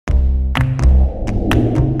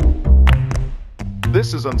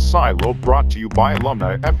This is Unsiloed, brought to you by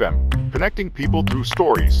Alumni FM, connecting people through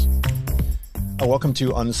stories. Welcome to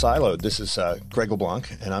Unsiloed. This is Greg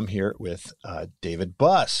LeBlanc, and I'm here with David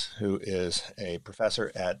Buss, who is a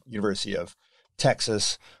professor at University of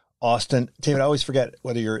Texas, Austin. David, I always forget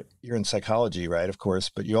whether you're in psychology, right? Of course,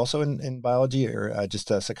 but you also in biology or just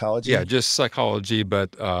psychology? Yeah, just psychology,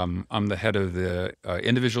 but I'm the head of the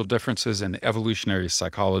individual differences in evolutionary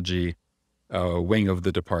psychology wing of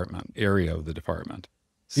the department, area of the department.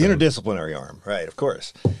 The interdisciplinary arm, right? Of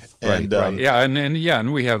course. And, right. Yeah,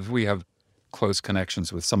 and we have close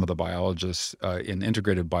connections with some of the biologists in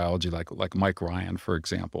integrated biology, like Mike Ryan, for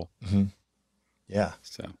example. Mm-hmm. Yeah.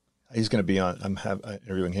 So he's going to be on. I'm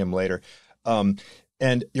interviewing him later.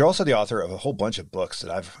 And you're also the author of a whole bunch of books that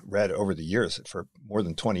I've read over the years for more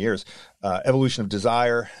than 20 years. Evolution of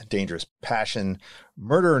Desire, Dangerous Passion,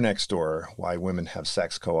 Murderer Next Door, Why Women Have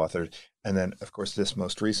Sex, co-authored. And then, of course, this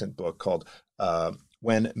most recent book called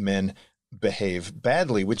When Men Behave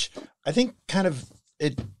Badly, which I think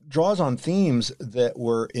it draws on themes that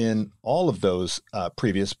were in all of those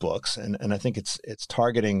previous books. And I think it's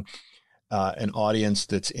targeting an audience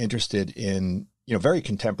that's interested in, very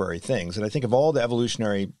contemporary things. And I think of all the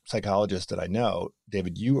evolutionary psychologists that I know,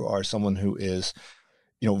 David, you are someone who is,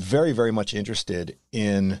 very, very much interested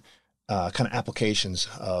in kind of applications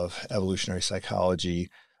of evolutionary psychology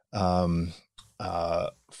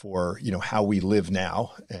for, how we live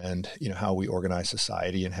now and, how we organize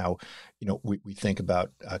society and how, we think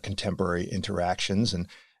about contemporary interactions. And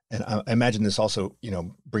I imagine this also,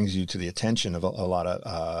 brings you to the attention of a lot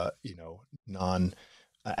of,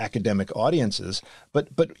 non-academic audiences. But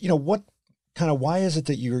why is it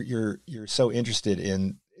that you're so interested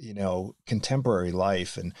in, contemporary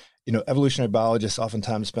life? And, evolutionary biologists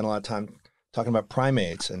oftentimes spend a lot of time talking about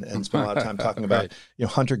primates and spend a lot of time talking about, right.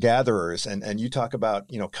 Hunter-gatherers, and you talk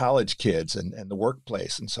about, college kids and the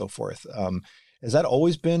workplace and so forth. Has that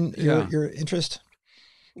always been your interest?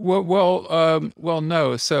 Well,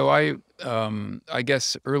 no. So I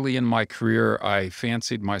guess early in my career, I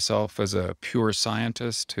fancied myself as a pure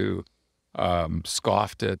scientist who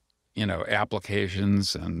scoffed at,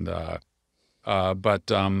 applications but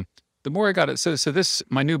the more I got it, so this,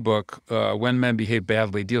 my new book, When Men Behave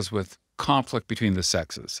Badly, deals with conflict between the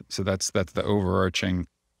sexes. So that's the overarching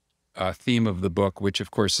theme of the book, which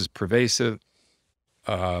of course is pervasive,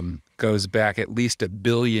 goes back at least 1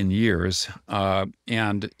 billion years.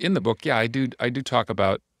 And in the book, I do talk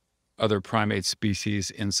about other primate species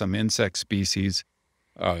in some insect species,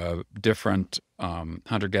 different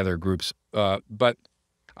hunter-gatherer groups. But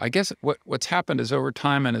I guess what's happened is over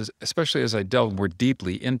time, and especially as I delve more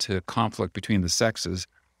deeply into conflict between the sexes,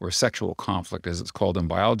 or sexual conflict as it's called in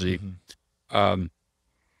biology, mm-hmm.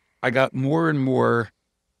 I got more and more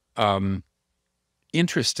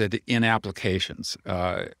interested in applications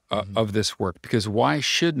mm-hmm. of this work, because why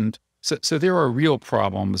shouldn't, so there are real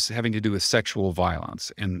problems having to do with sexual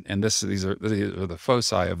violence, and these are the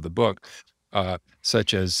foci of the book,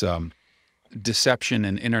 such as deception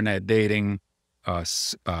and internet dating,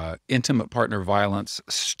 intimate partner violence,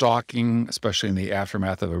 stalking, especially in the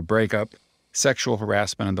aftermath of a breakup, sexual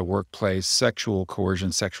harassment in the workplace, sexual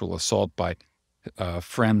coercion, sexual assault by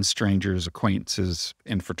friends, strangers, acquaintances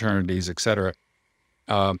in fraternities, etc.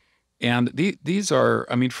 And these are,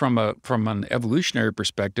 I mean, from an evolutionary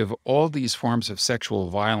perspective, all these forms of sexual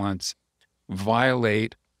violence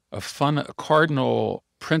violate a cardinal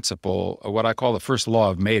principle, what I call the first law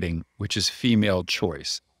of mating, which is female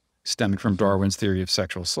choice, stemming from Darwin's theory of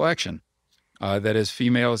sexual selection. That is,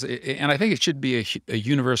 females, and I think it should be a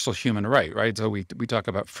universal human right? So we talk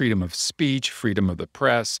about freedom of speech, freedom of the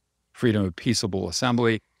press, freedom of peaceable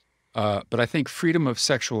assembly, but I think freedom of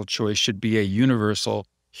sexual choice should be a universal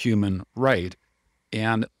human right.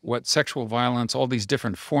 And what sexual violence, all these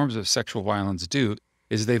different forms of sexual violence do,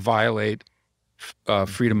 is they violate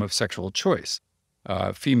freedom of sexual choice,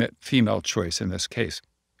 female choice in this case.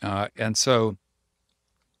 And so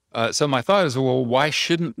my thought is, well, why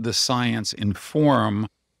shouldn't the science inform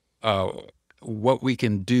what we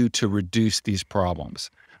can do to reduce these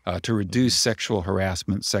problems, to reduce sexual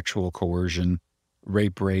harassment, sexual coercion,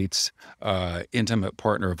 rape rates, intimate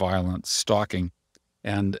partner violence, stalking?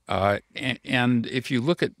 And if you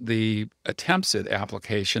look at the attempts at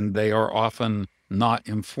application, they are often not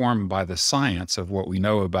informed by the science of what we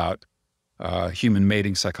know about human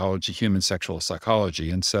mating psychology, human sexual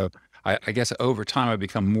psychology. And so I guess over time, I've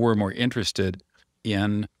become more and more interested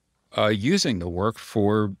in using the work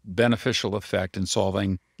for beneficial effect in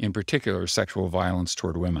solving, in particular, sexual violence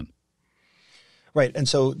toward women. Right. And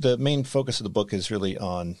so the main focus of the book is really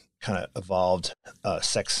on kind of evolved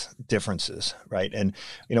sex differences, right? And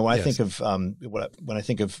when I Yes. think of when I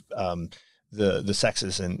think of the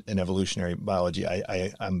sexes in evolutionary biology,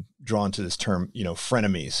 I'm drawn to this term,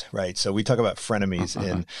 frenemies, right? So we talk about frenemies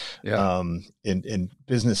Yeah. in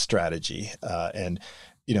business strategy, and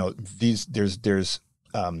there's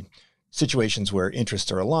situations where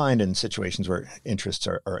interests are aligned and situations where interests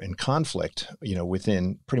are in conflict,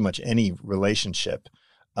 within pretty much any relationship.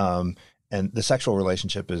 And the sexual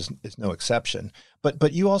relationship is no exception.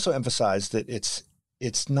 But you also emphasize that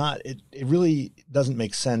it's not, it really doesn't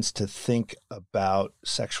make sense to think about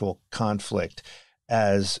sexual conflict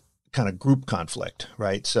as kind of group conflict,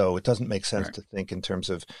 right? So it doesn't make sense Right. to think in terms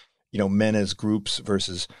of, men as groups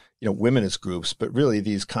versus, women as groups, but really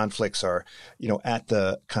these conflicts are, at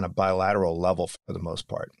the kind of bilateral level for the most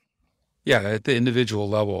part. Yeah, at the individual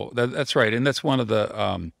level. That's right. And that's one of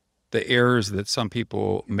the errors that some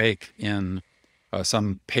people make in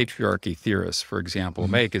some patriarchy theorists, for example,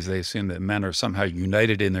 Mhm. make is they assume that men are somehow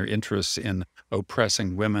united in their interests in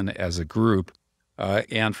oppressing women as a group.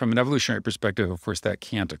 And from an evolutionary perspective, of course, that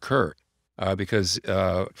can't occur because,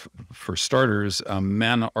 for starters,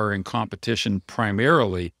 men are in competition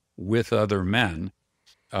primarily with other men,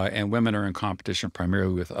 and women are in competition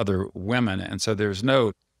primarily with other women. And so there's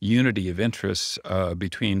no unity of interests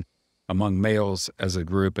among males as a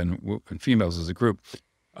group and females as a group.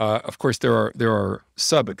 Of course, there are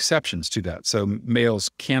sub exceptions to that. So males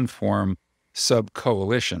can form sub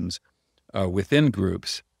coalitions within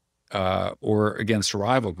groups or against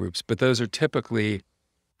rival groups, but those are typically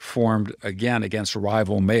formed again against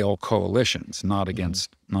rival male coalitions, not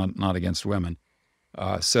Mhm. against women.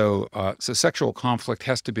 So sexual conflict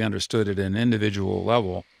has to be understood at an individual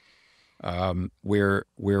level, where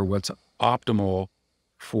what's optimal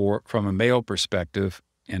from a male perspective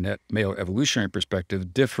and that male evolutionary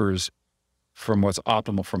perspective differs from what's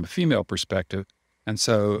optimal from a female perspective. And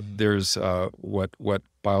so Mhm. there's what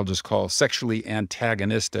biologists call sexually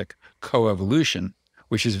antagonistic coevolution,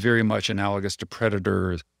 which is very much analogous to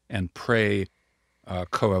predator and prey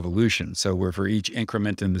coevolution. So where for each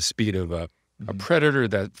increment in the speed of a Mhm. predator,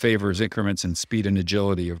 that favors increments in speed and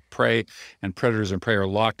agility of prey, and predators and prey are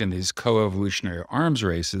locked in these coevolutionary arms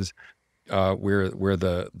races, where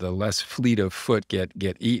the less fleet of foot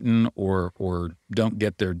get eaten or don't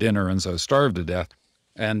get their dinner and so starve to death.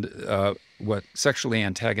 And what sexually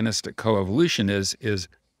antagonistic coevolution is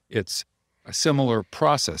it's a similar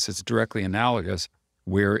process. It's directly analogous,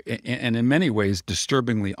 and in many ways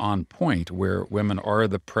disturbingly on point, where women are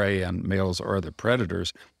the prey and males are the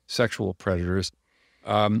predators, sexual predators.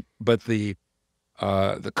 But the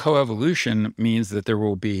coevolution means that there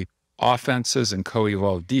will be offenses and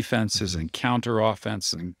co-evolved defenses Mhm. and counter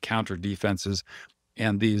offense and counter defenses,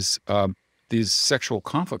 and these sexual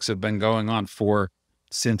conflicts have been going on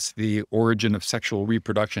since the origin of sexual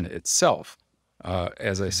reproduction itself.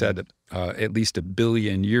 As I Mhm. said, at least 1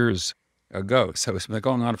 billion years ago. So it's been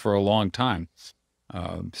going on for a long time.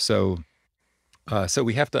 So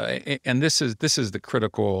we have to, and this is the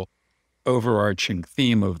critical overarching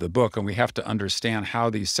theme of the book, and we have to understand how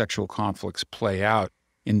these sexual conflicts play out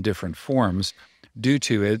in different forms due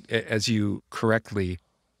to it, as you correctly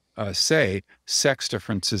say, sex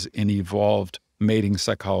differences in evolved mating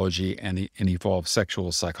psychology and in evolved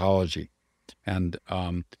sexual psychology. And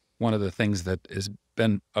one of the things that has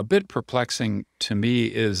been a bit perplexing to me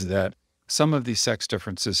is that some of these sex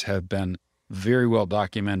differences have been very well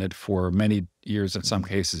documented for many years, in some Mhm.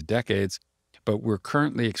 cases decades, but we're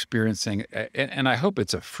currently experiencing, and I hope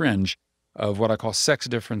it's a fringe of what I call sex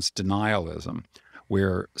difference denialism,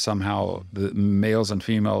 where somehow Mhm. the males and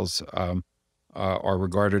females are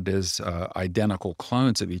regarded as identical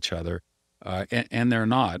clones of each other, and they're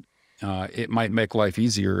not. It might make life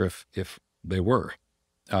easier if they were,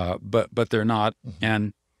 but they're not. Mhm.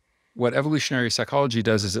 And what evolutionary psychology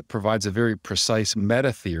does is it provides a very precise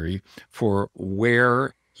meta theory for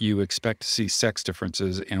where you expect to see sex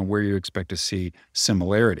differences and where you expect to see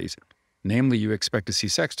similarities. Namely, you expect to see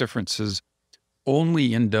sex differences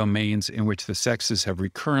only in domains in which the sexes have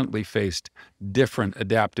recurrently faced different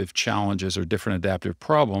adaptive challenges or different adaptive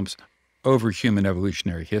problems over human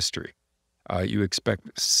evolutionary history. You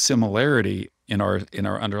expect similarity in our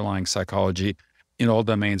underlying psychology in all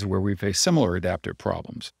domains where we face similar adaptive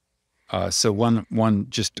problems. So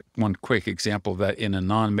one quick example of that in a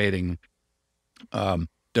non-mating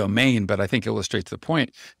domain, but I think illustrates the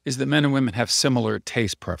point, is that men and women have similar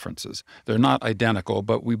taste preferences. They're not identical,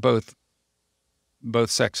 but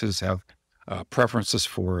both sexes have preferences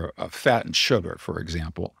for fat and sugar, for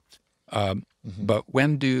example. Um, Mhm. but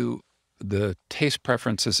when do the taste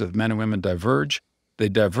preferences of men and women diverge? They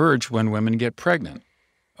diverge when women get pregnant.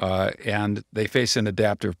 and they face an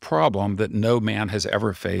adaptive problem that no man has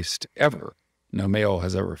ever faced, ever. No male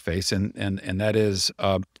has ever faced, and that is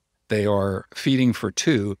they are feeding for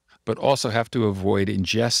two, but also have to avoid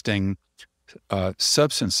ingesting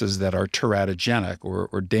substances that are teratogenic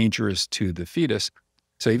or dangerous to the fetus.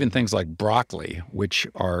 So even things like broccoli, which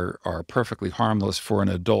are perfectly harmless for an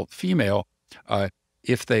adult female,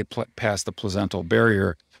 if they pass the placental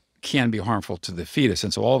barrier, can be harmful to the fetus.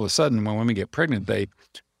 And so all of a sudden, when women get pregnant,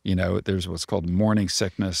 there's what's called morning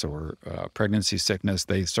sickness or pregnancy sickness.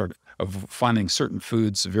 They start finding certain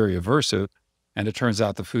foods very aversive. And it turns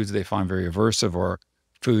out the foods they find very aversive are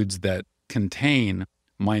foods that contain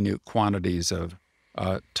minute quantities of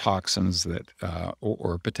toxins that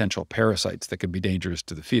or potential parasites that could be dangerous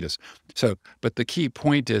to the fetus. So, but the key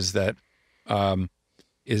point is that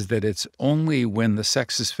it's only when the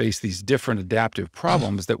sexes face these different adaptive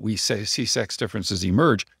problems that we see sex differences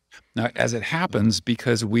emerge. Now, as it happens,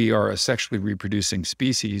 because we are a sexually reproducing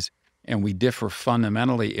species and we differ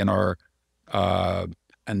fundamentally in our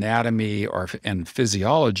anatomy and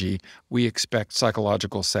physiology, we expect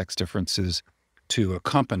psychological sex differences to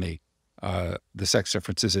accompany the sex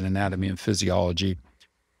differences in anatomy and physiology.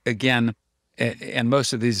 Again, and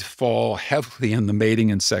most of these fall heavily in the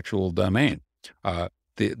mating and sexual domain.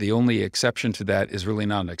 The only exception to that is really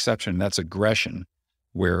not an exception. That's aggression,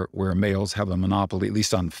 where males have a monopoly, at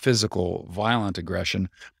least on physical, violent aggression.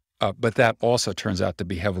 But that also turns out to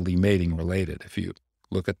be heavily mating related. If you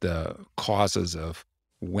look at the causes of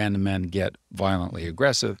when men get violently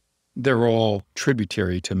aggressive, they're all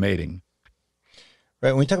tributary to mating.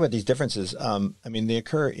 Right. When we talk about these differences, they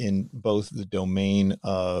occur in both the domain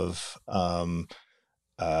of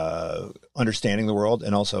understanding the world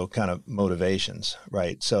and also kind of motivations,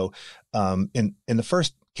 right? So in the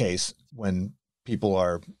first case, when people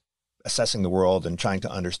are assessing the world and trying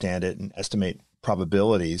to understand it and estimate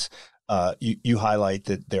probabilities, you highlight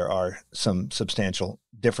that there are some substantial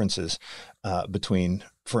differences between,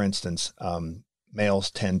 for instance, males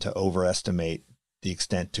tend to overestimate the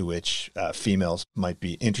extent to which females might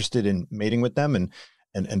be interested in mating with them,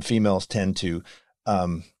 and females tend to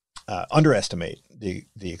underestimate the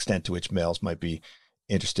extent to which males might be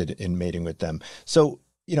interested in mating with them. So,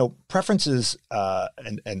 preferences,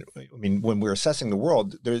 when we're assessing the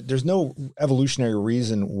world, there's no evolutionary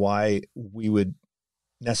reason why we would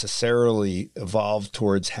necessarily evolve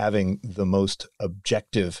towards having the most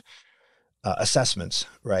objective assessments,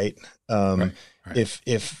 right? Right.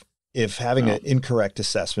 If having an incorrect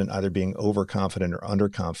assessment, either being overconfident or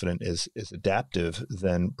underconfident, is adaptive,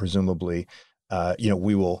 then presumably,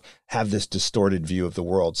 we will have this distorted view of the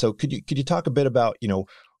world. So could you talk a bit about,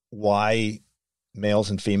 why males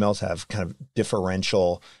and females have kind of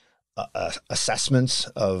differential assessments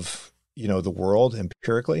of, the world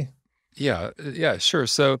empirically? Yeah, sure.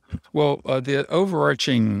 So, the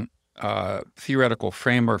overarching theoretical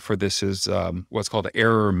framework for this is what's called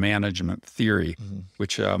error management theory,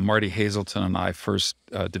 which Marty Hazelton and I first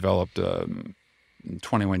developed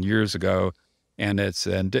 21 years ago, and it's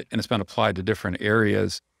been applied to different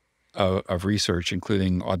areas of research,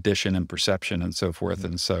 including audition and perception and so forth.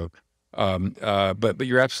 And so, but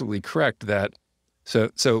you're absolutely correct that. So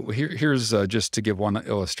here's just to give one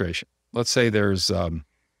illustration. Let's say there's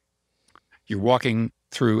you're walking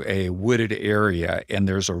through a wooded area and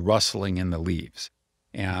there's a rustling in the leaves,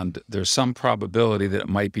 and there's some probability that it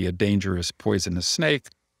might be a dangerous poisonous snake,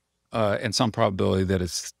 and some probability that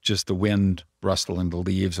it's just the wind rustling the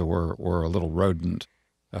leaves or a little rodent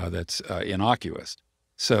that's innocuous.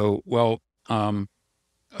 So, what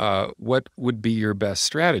would be your best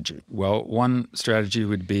strategy? Well, one strategy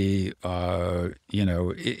would be,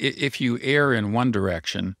 if you err in one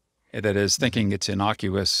direction, that is thinking it's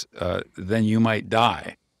innocuous, then you might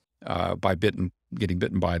die by getting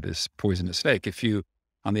bitten by this poisonous snake.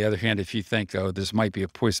 On the other hand, if you think, this might be a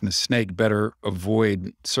poisonous snake, better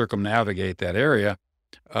circumnavigate that area,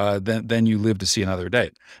 then you live to see another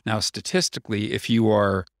day. Now, statistically, if you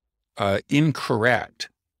are incorrect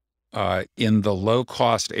in the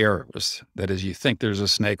low-cost errors, that is, you think there's a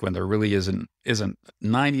snake when there really isn't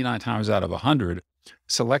 99 times out of 100,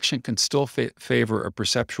 selection can still favor a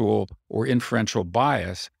perceptual or inferential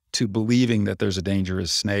bias to believing that there's a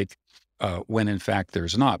dangerous snake when in fact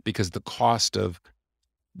there's not, because the cost of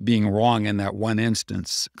being wrong in that one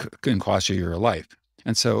instance can cost you your life.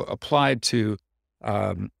 And so applied to,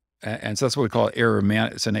 and so that's what we call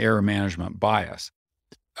it's an error management bias.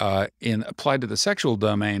 Applied to the sexual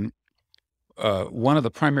domain, one of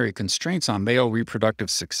the primary constraints on male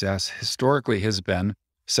reproductive success historically has been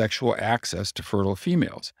sexual access to fertile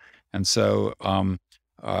females. And so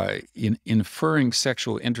in inferring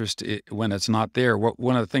sexual interest when it's not there,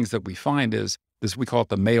 one of the things that we find is this, we call it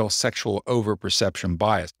the male sexual overperception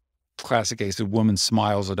bias. Classic case, a woman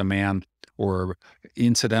smiles at a man or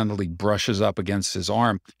incidentally brushes up against his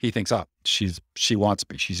arm. He thinks, oh, she wants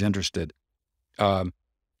me, she's interested. When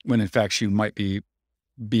in fact she might be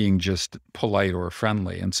being just polite or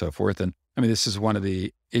friendly and so forth. And I mean, this is one of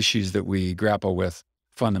the issues that we grapple with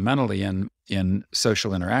fundamentally in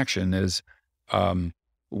social interaction is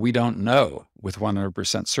we don't know with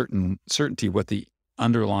 100% certainty what the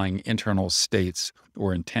underlying internal states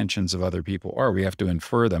or intentions of other people are. We have to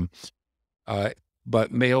infer them.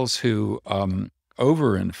 But males who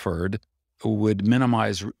over-inferred would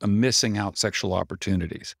minimize missing out sexual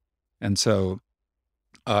opportunities. And so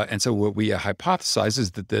what we hypothesize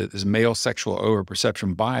is that this male sexual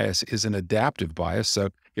overperception bias is an adaptive bias. So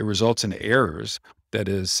it results in errors, that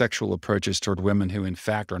is, sexual approaches toward women who in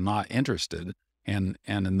fact are not interested. And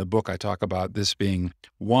in the book, I talk about this being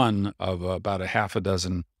one of about a half a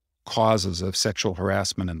dozen causes of sexual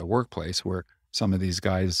harassment in the workplace, where some of these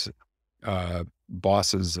guys,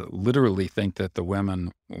 bosses, literally think that the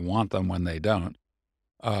women want them when they don't.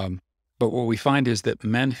 But what we find is that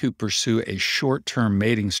men who pursue a short-term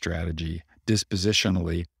mating strategy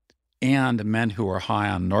dispositionally, and men who are high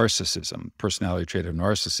on narcissism, personality trait of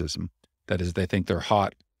narcissism, that is, they think they're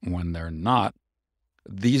hot when they're not,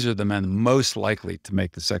 these are the men most likely to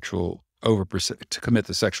make to commit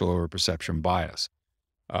the sexual overperception bias,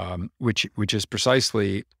 which is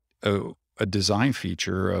precisely a design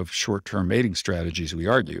feature of short-term mating strategies, we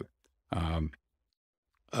argue.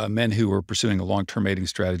 Men who are pursuing a long-term mating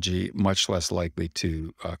strategy, much less likely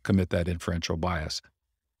to commit that inferential bias.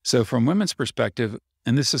 So from women's perspective,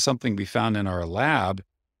 and this is something we found in our lab,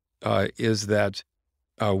 is that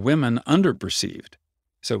women underperceived.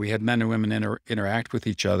 So we had men and women interact with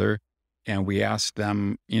each other, and we asked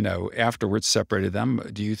them, afterwards, separated them.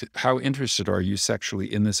 How interested are you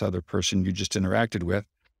sexually in this other person you just interacted with?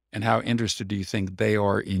 And how interested do you think they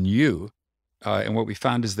are in you? And what we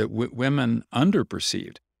found is that women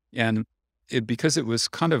underperceived. And because it was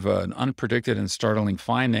kind of an unpredicted and startling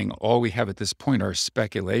finding, all we have at this point are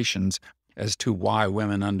speculations as to why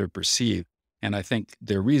women underperceive. And I think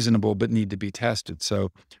they're reasonable, but need to be tested.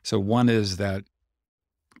 So one is that,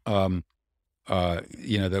 that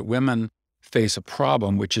women face a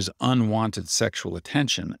problem, which is unwanted sexual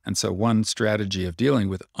attention. And so one strategy of dealing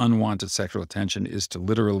with unwanted sexual attention is to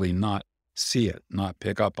literally not see it, not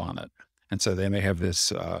pick up on it. And so they may have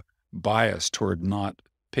this bias toward not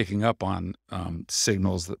picking up on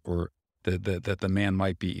signals that the man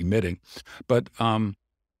might be emitting. But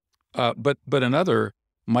another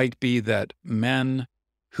might be that men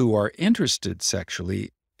who are interested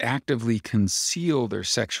sexually actively conceal their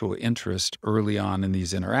sexual interest early on in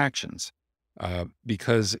these interactions.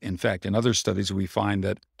 Because, in fact, in other studies, we find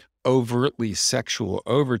that overtly sexual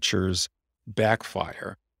overtures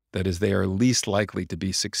backfire. That is, they are least likely to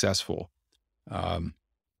be successful.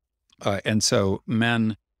 And so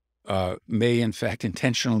men may, in fact,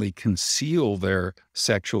 intentionally conceal their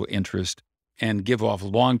sexual interest and give off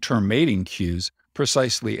long-term mating cues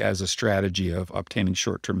precisely as a strategy of obtaining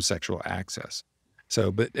short-term sexual access.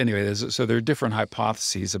 But anyway, so there are different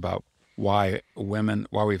hypotheses about why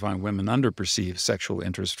we find women underperceive sexual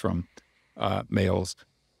interest from males,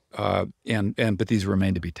 but these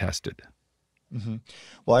remain to be tested. Mm-hmm.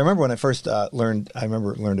 Well, I remember when I first learned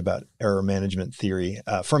about error management theory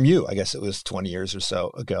from you. I guess it was 20 years or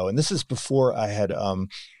so ago, and this is before I had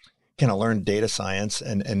kind of learned data science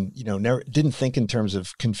and never didn't think in terms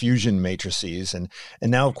of confusion matrices, and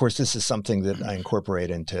now of course this is something that I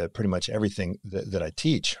incorporate into pretty much everything that I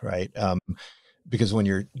teach, right? Because when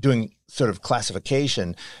you're doing sort of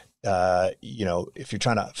classification, if you're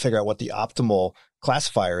trying to figure out what the optimal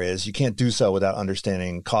classifier is, you can't do so without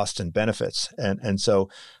understanding costs and benefits. And so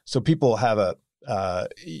people have a,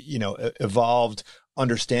 evolved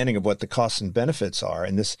understanding of what the costs and benefits are.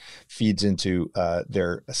 And this feeds into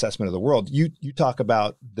their assessment of the world. You talk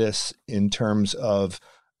about this in terms of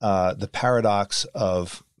the paradox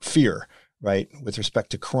of fear, right? With respect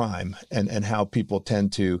to crime and how people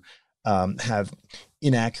tend to have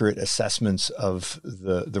inaccurate assessments of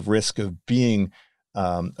the risk of being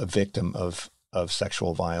a victim of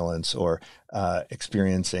sexual violence or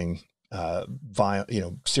experiencing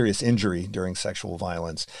serious injury during sexual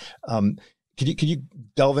violence. Could you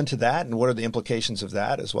delve into that, and what are the implications of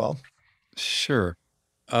that as well? Sure.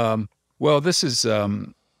 Well, this is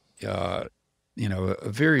it's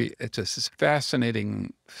a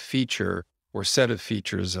fascinating feature or set of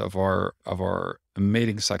features of our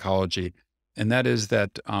mating psychology, and that is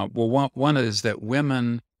that one is that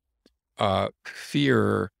women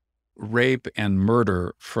fear rape and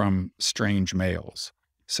murder from strange males.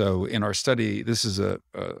 So in our study, this is a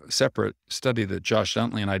separate study that Josh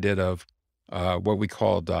Duntley and I did of what we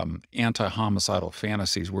called anti-homicidal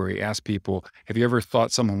fantasies, where we asked people, have you ever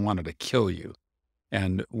thought someone wanted to kill you?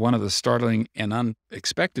 And one of the startling and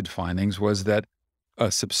unexpected findings was that a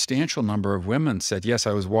substantial number of women said, yes,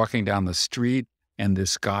 I was walking down the street and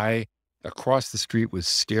this guy across the street was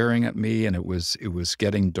staring at me, and it was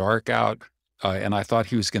getting dark out. And I thought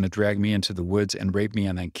he was going to drag me into the woods and rape me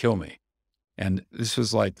and then kill me. And this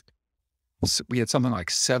was like, we had something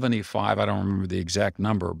like 75, I don't remember the exact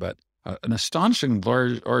number, but an astonishing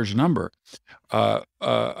large number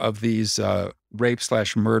of these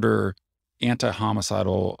rape/murder,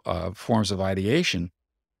 anti-homicidal forms of ideation.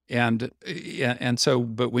 And so,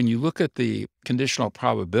 but when you look at the conditional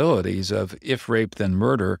probabilities of if rape, then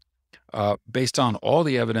murder, based on all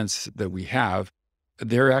the evidence that we have,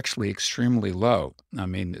 they're actually extremely low. I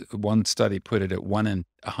mean, one study put it at 1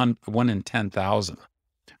 in 10,000.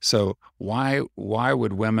 So why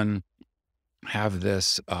would women have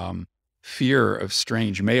this fear of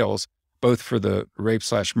strange males, both for the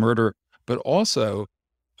rape/murder, but also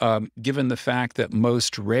given the fact that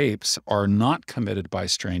most rapes are not committed by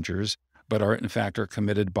strangers, but are in fact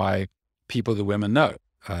committed by people the women know,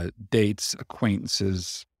 dates,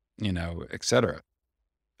 acquaintances, et cetera.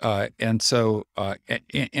 And so,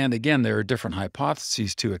 and again, there are different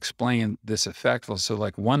hypotheses to explain this effect. So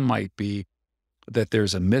like one might be that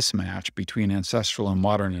there's a mismatch between ancestral and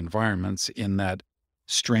modern environments, in that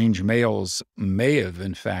strange males may have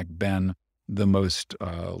in fact been the most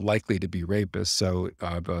likely to be rapists. So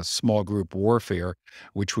the small group warfare,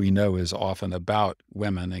 which we know is often about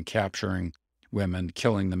women and capturing women,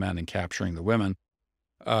 killing the men and capturing the women.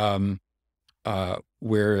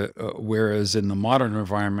 Whereas in the modern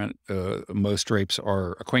environment, most rapes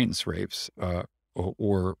are acquaintance rapes,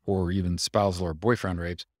 or even spousal or boyfriend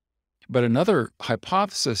rapes. But another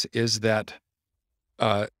hypothesis is that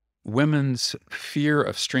women's fear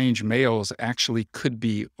of strange males actually could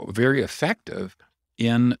be very effective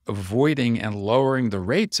in avoiding and lowering the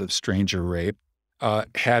rates of stranger rape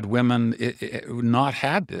had women not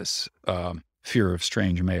had this fear of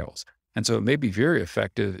strange males. And so it may be very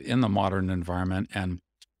effective in the modern environment. And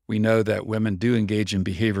we know that women do engage in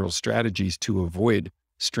behavioral strategies to avoid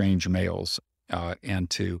strange males and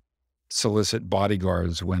to solicit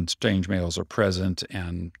bodyguards when strange males are present,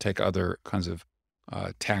 and take other kinds of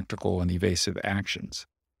tactical and evasive actions.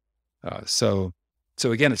 So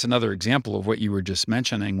again, it's another example of what you were just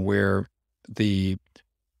mentioning, where the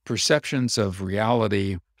perceptions of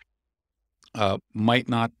reality might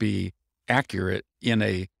not be accurate in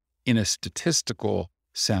a statistical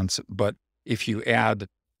sense, but if you add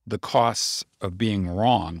the costs of being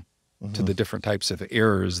wrong to the different types of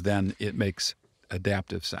errors, then it makes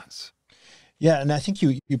adaptive sense. Yeah, and I think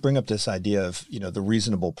you bring up this idea of the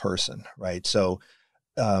reasonable person, right? So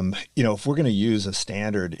if we're going to use a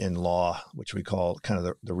standard in law, which we call kind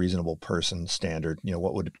of the reasonable person standard,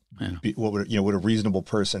 would a reasonable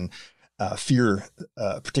person fear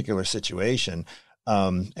a particular situation?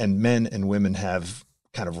 And men and women have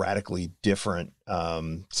kind of radically different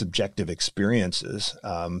subjective experiences.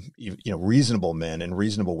 Reasonable men and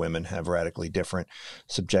reasonable women have radically different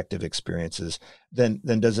subjective experiences. Then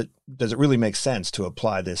does it really make sense to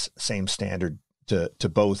apply this same standard to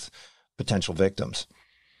both potential victims?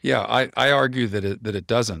 Yeah, I argue that it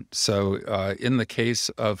doesn't. So in the case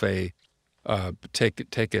of use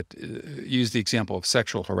the example of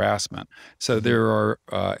sexual harassment. So there are,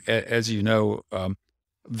 as you know,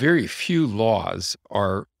 very few laws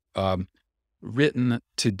are written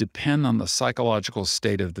to depend on the psychological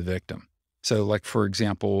state of the victim. So like, for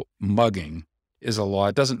example, mugging is a law.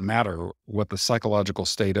 It doesn't matter what the psychological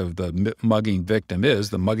state of the mugging victim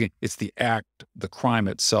is. It's the act, the crime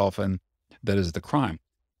itself, and that is the crime.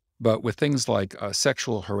 But with things like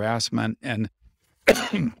sexual harassment and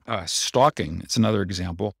stalking, it's another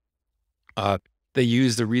example, they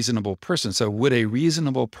use the reasonable person. So would a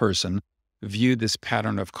reasonable person view this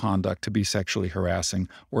pattern of conduct to be sexually harassing?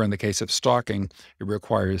 Or in the case of stalking, it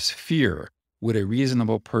requires fear. Would a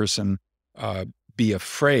reasonable person be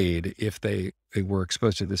afraid if they were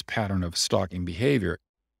exposed to this pattern of stalking behavior?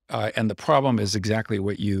 And the problem is exactly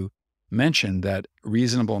what you mentioned, that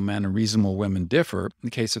reasonable men and reasonable women differ. In the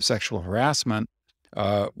case of sexual harassment,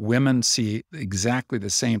 women see exactly the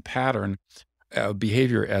same pattern of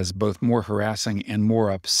behavior as both more harassing and more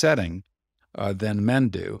upsetting than men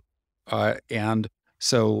do. And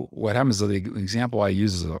so what happens is, the example I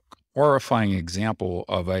use is a horrifying example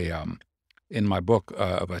of a in my book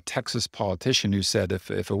of a Texas politician who said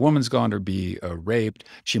if a woman's going to be raped,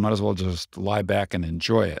 she might as well just lie back and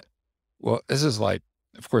enjoy it. Well, this is like,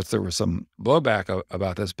 of course, there was some blowback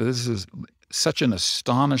about this, but this is such an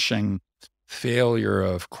astonishing failure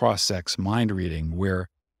of cross-sex mind reading where,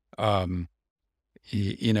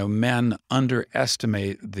 men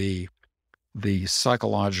underestimate the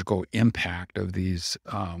psychological impact of these,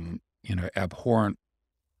 abhorrent,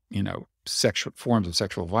 sexual forms of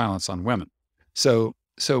sexual violence on women. So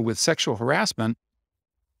with sexual harassment,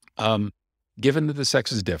 given that the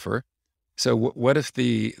sexes differ, so what if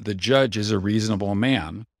the judge is a reasonable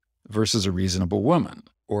man versus a reasonable woman?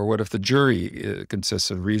 Or what if the jury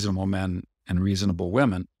consists of reasonable men and reasonable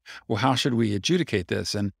women? Well, how should we adjudicate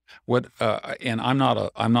this? And and I'm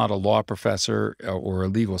not a law professor or a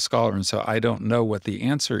legal scholar, and so I don't know what the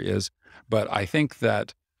answer is. But I think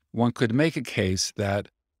that one could make a case that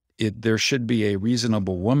there should be a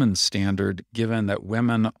reasonable woman standard, given that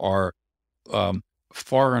women are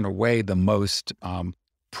far and away the most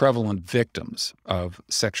prevalent victims of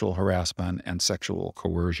sexual harassment and sexual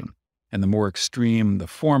coercion. And the more extreme the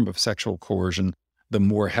form of sexual coercion, the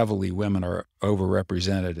more heavily women are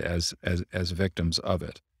overrepresented as victims of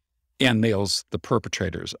it, and males the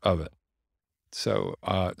perpetrators of it. So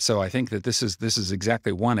I think that this is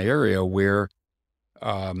exactly one area where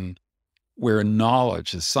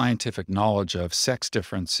knowledge, the scientific knowledge of sex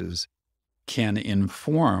differences, can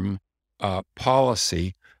inform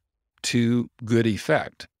policy to good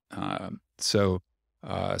effect. So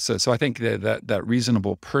I think that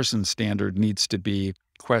reasonable person standard needs to be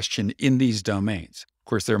questioned in these domains. Of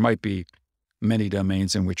course, there might be many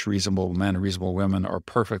domains in which reasonable men and reasonable women are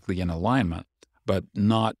perfectly in alignment, but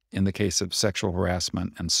not in the case of sexual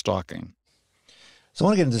harassment and stalking. So I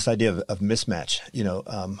want to get into this idea of mismatch.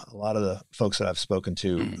 A lot of the folks that I've spoken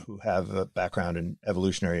to who have a background in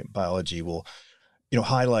evolutionary biology will,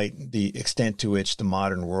 highlight the extent to which the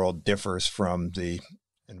modern world differs from the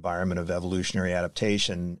environment of evolutionary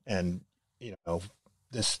adaptation. And,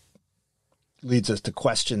 this leads us to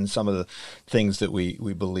question some of the things that we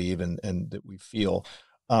believe and that we feel.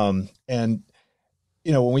 When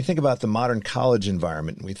we think about the modern college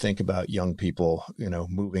environment, we think about young people,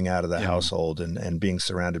 moving out of the household and being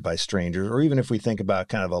surrounded by strangers, or even if we think about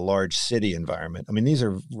kind of a large city environment. I mean, these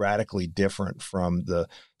are radically different from the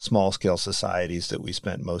small scale societies that we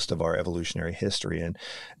spent most of our evolutionary history in.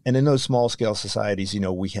 And in those small scale societies,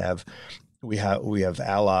 we have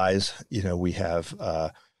allies, we have,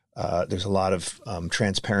 there's a lot of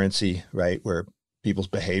transparency, right, where people's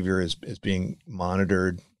behavior is being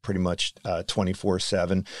monitored pretty much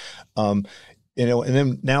 24/7. And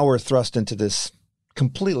then now we're thrust into this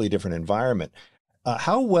completely different environment.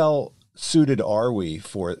 How well suited are we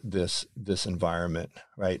for this environment,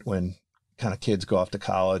 right? When kind of kids go off to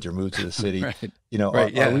college or move to the city, Right.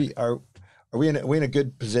 Are we in a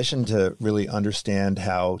good position to really understand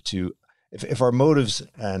how to, if our motives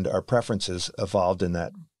and our preferences evolved in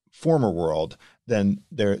that former world, then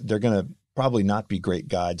they're going to probably not be great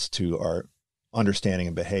guides to our understanding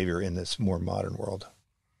and behavior in this more modern world.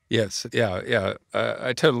 Yes. Yeah.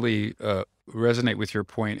 I totally resonate with your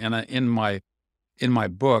point. And in my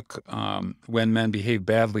book, When Men Behave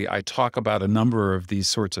Badly, I talk about a number of these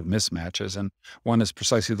sorts of mismatches. And one is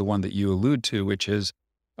precisely the one that you allude to, which is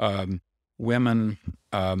women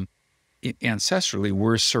ancestrally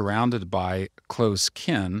were surrounded by close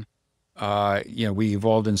kin. We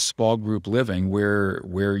evolved in small group living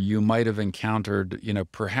where you might have encountered,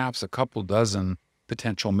 perhaps a couple dozen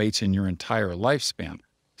potential mates in your entire lifespan.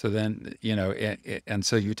 So then, and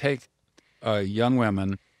so you take young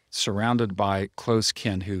women surrounded by close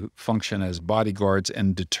kin who function as bodyguards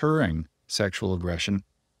and deterring sexual aggression,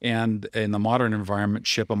 and in the modern environment,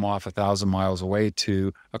 ship them off 1,000 miles away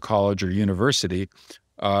to a college or university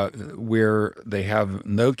where they have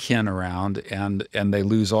no kin around, and they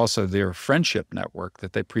lose also their friendship network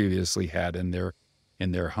that they previously had in their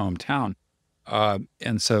hometown.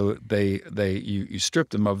 And so you strip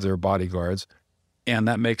them of their bodyguards, and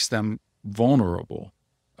that makes them vulnerable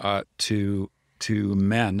to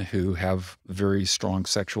men who have very strong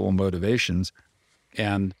sexual motivations.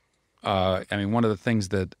 And one of the things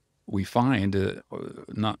that we find,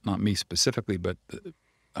 not me specifically, but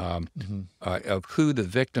of who the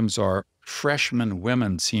victims are, freshman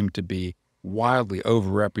women seem to be wildly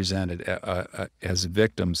overrepresented as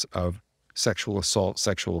victims of sexual assault,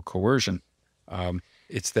 sexual coercion.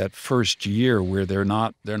 It's that first year where they're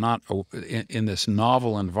not in this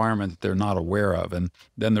novel environment that they're not aware of, and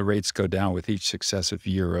then the rates go down with each successive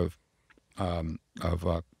year of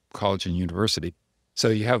college and university. So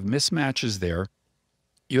you have mismatches there.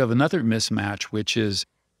 You have another mismatch, which is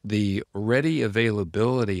the ready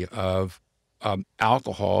availability of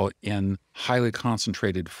alcohol in highly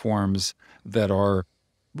concentrated forms that are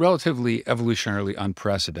relatively evolutionarily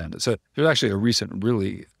unprecedented. So there's actually a recent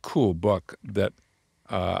really cool book that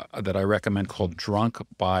that I recommend called "Drunk"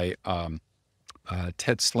 by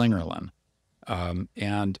Ted Slingerland.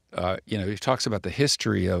 He talks about the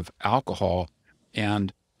history of alcohol,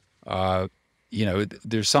 and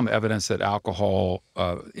there's some evidence that alcohol,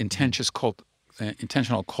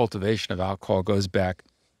 intentional cultivation of alcohol goes back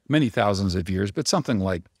many thousands of years, but something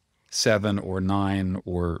like 7 or 9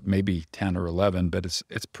 or maybe 10 or 11, but it's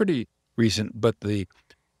pretty recent. But the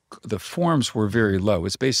forms were very low.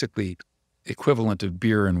 It's basically equivalent of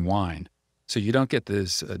beer and wine. So you don't get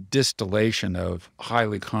this distillation of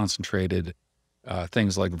highly concentrated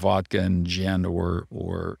things like vodka and gin, or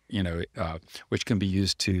which can be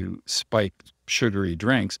used to spike sugary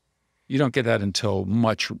drinks. You don't get that until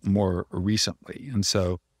much more recently. And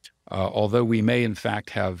so, although we may in fact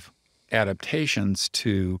have adaptations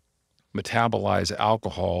to metabolize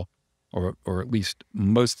alcohol, or at least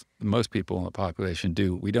most people in the population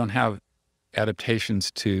do, we don't have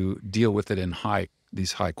adaptations to deal with it in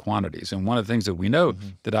these high quantities. And one of the things that we know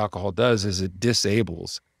that alcohol does is it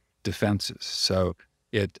disables defenses. So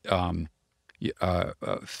it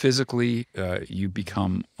physically you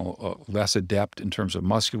become less adept in terms of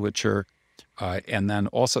musculature, and then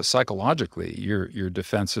also psychologically your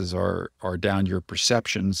defenses are down. Your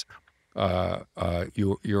perceptions,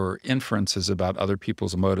 your inferences about other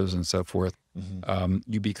people's motives and so forth,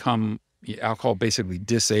 you become. Alcohol basically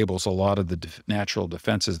disables a lot of the natural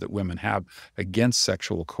defenses that women have against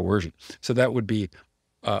sexual coercion. So that would be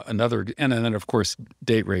another, and then of course,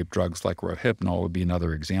 date rape drugs like Rohypnol would be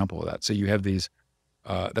another example of that. So you have these,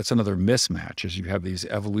 that's another mismatch, is you have these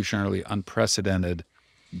evolutionarily unprecedented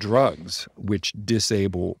drugs which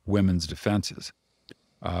disable women's defenses.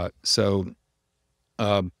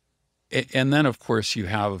 And then, of course, you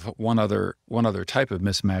have one other type of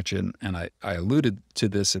mismatch, and I alluded to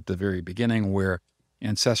this at the very beginning, where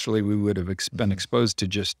ancestrally we would have been exposed to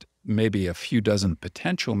just maybe a few dozen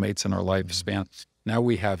potential mates in our lifespan. Now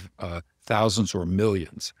we have thousands or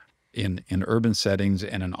millions in urban settings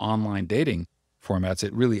and in online dating formats.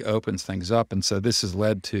 It really opens things up, and so this has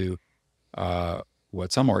led to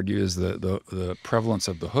what some argue is the prevalence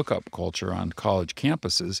of the hookup culture on college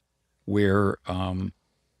campuses, where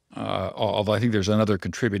although I think there's another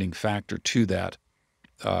contributing factor to that,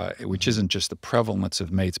 which isn't just the prevalence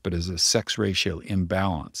of mates, but is a sex ratio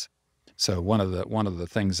imbalance. So one of the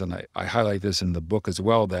things, and I highlight this in the book as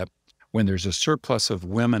well, that when there's a surplus of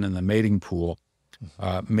women in the mating pool,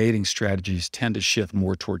 mating strategies tend to shift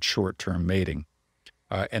more towards short-term mating,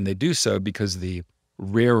 and they do so because the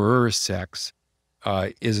rarer sex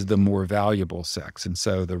is the more valuable sex, and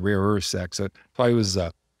so the rarer sex. If I was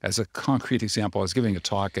as a concrete example, I was giving a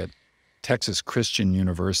talk at Texas Christian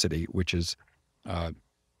University, which is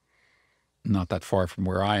not that far from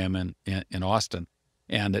where I am in Austin.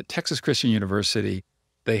 And at Texas Christian University,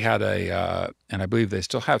 they had and I believe they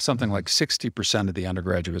still have, something like 60% of the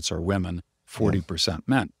undergraduates are women, 40%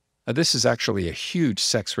 men. Now, this is actually a huge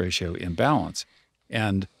sex ratio imbalance.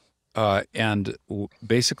 And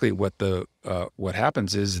basically what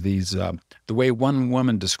happens is the way one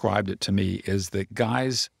woman described it to me is that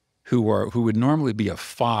guys who would normally be a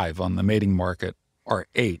 5 on the mating market are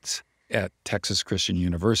 8s at Texas Christian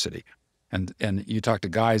University. And you talk to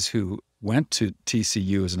guys who went to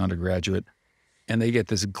TCU as an undergraduate, and they get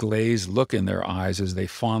this glazed look in their eyes as they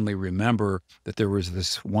fondly remember that there was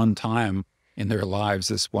this one time in their lives,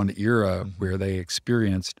 this one era where they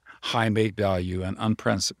experienced high mate value and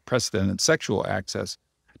unprecedented sexual access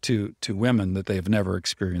to women that they've never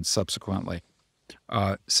experienced subsequently.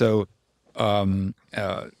 And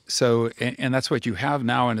that's what you have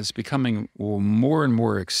now, and it's becoming more and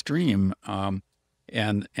more extreme.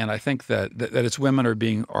 And I think that its women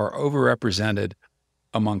are overrepresented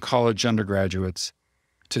among college undergraduates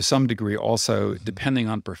to some degree, also depending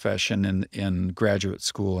on profession in graduate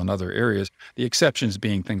school and other areas. The exceptions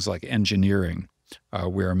being things like engineering,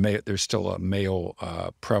 where there's still a male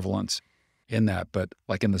prevalence in that. But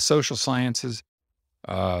like in the social sciences,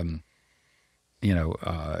 in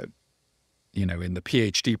the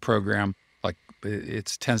PhD program, like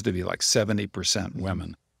it tends to be like 70%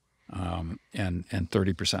 women and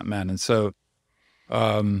 30% men. And so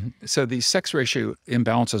these sex ratio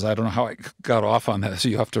imbalances, I don't know how I got off on that, so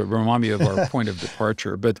you have to remind me of our point of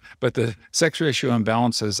departure. But the sex ratio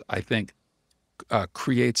imbalances, I think,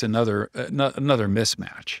 creates another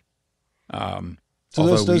mismatch. So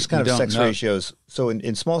although those we kind of don't sex know. ratios. So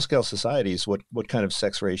in small scale societies, what kind of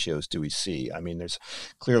sex ratios do we see? I mean, there's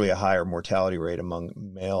clearly a higher mortality rate among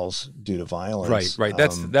males due to Right, violence. right.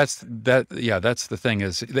 Yeah, that's the thing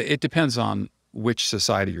is it depends on which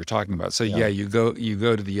society you're talking about. So Yeah, yeah, you go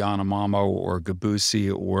to the Yanomamo or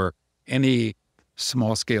Gabusi or any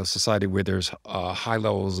small scale society where there's high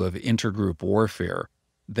levels of intergroup warfare,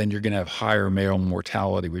 then you're going to have higher male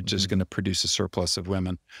mortality, which is hmm going to produce a surplus of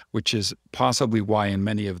women, which is possibly why in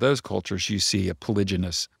many of those cultures you see a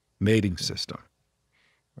polygynous mating yeah, system.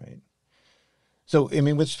 right. So I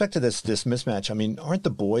mean, with respect to this mismatch, I mean, aren't the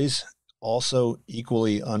boys also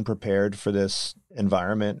equally unprepared for this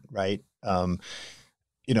environment, right?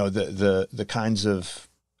 The kinds of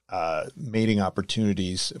mating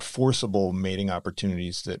opportunities, forcible mating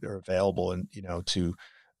opportunities that are available, and to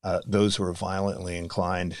those who are violently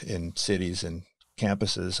inclined in cities and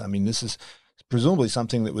campuses. I mean, this is presumably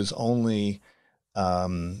something that was only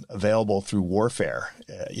available through warfare,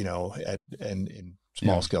 and in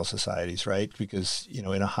small Yeah. scale societies, right? Because in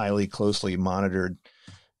a highly closely monitored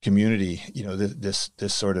community, this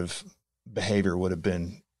sort of behavior would have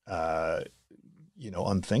been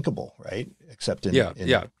unthinkable, right? Except in Yeah, in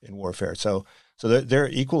yeah. in warfare. So they're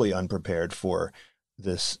equally unprepared for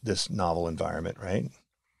this novel environment, right?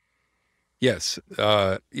 Yes.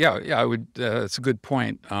 Yeah, I would, it's a good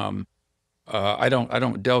point. I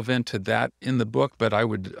don't delve into that in the book, but I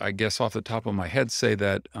would, I guess, off the top of my head, say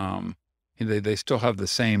that they still have the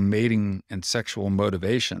same mating and sexual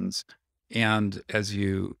motivations, and as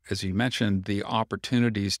you mentioned, the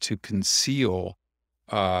opportunities to conceal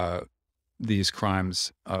uh, these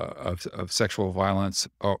crimes of sexual violence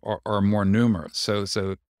are more numerous.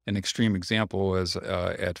 So an extreme example is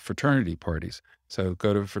at fraternity parties. So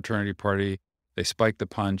go to a fraternity party, they spike the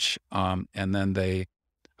punch, and then they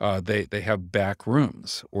have back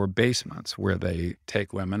rooms or basements where they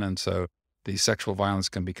take women, and so the sexual violence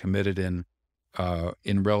can be committed in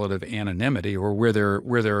relative anonymity or where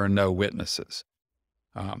there are no witnesses.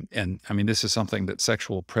 And I mean, this is something that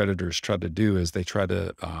sexual predators try to do is they try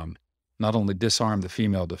to not only disarm the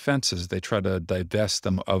female defenses, they try to divest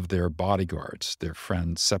them of their bodyguards, their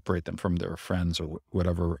friends, separate them from their friends or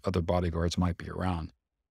whatever other bodyguards might be around.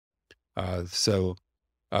 So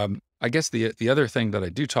I guess the other thing that I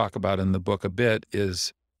do talk about in the book a bit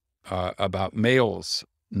is about males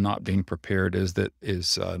not being prepared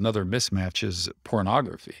is another mismatch is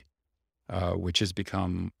pornography, which has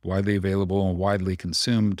become widely available and widely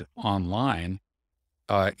consumed online.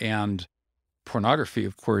 And pornography,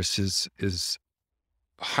 of course, is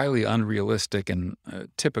highly unrealistic and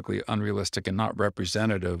typically unrealistic and not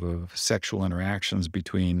representative of sexual interactions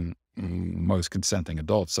between most consenting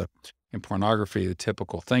adults. So in pornography, the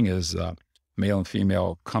typical thing is male and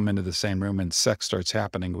female come into the same room and sex starts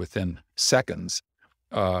happening within seconds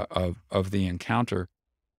of the encounter.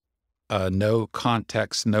 No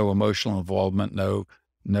context, no emotional involvement,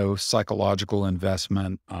 no psychological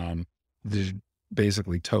investment. They're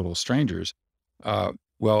basically total strangers.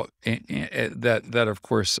 Well, that of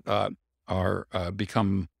course are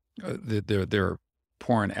become they're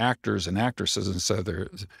porn actors and actresses, and so they're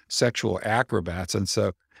sexual acrobats, and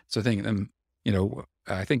so I think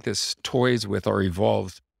I think this toys with our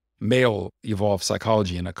male evolved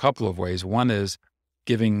psychology in a couple of ways. One is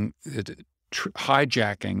giving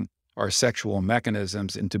hijacking our sexual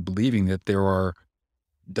mechanisms into believing that there are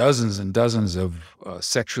dozens and dozens of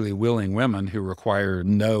sexually willing women who require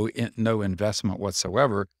no investment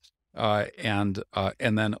whatsoever, and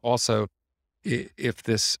then also if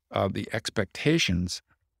the expectations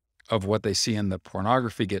of what they see in the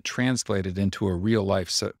pornography get translated into a real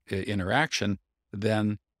life interaction,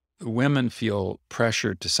 then women feel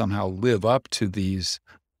pressured to somehow live up to these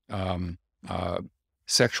um, uh,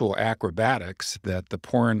 sexual acrobatics that the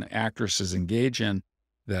porn actresses engage in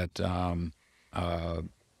that uh,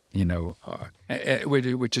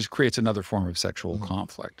 which just creates another form of sexual Mhm.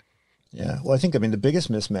 conflict. Yeah. Well, I mean, the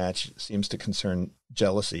biggest mismatch seems to concern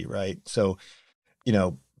jealousy, right? So,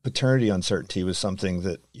 paternity uncertainty was something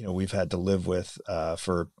that, we've had to live with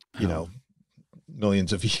for, Oh,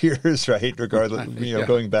 millions of years, right? Regardless, yeah,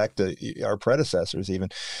 going back to our predecessors even.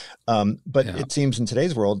 But yeah, it seems in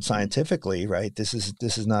today's world, scientifically, right, this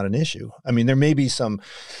is not an issue. I mean, there may be some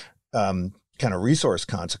kind of resource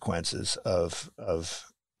consequences of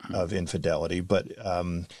infidelity, but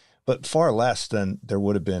far less than there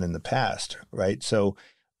would have been in the past, right? So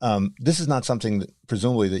this is not something that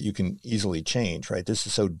presumably that you can easily change, right? This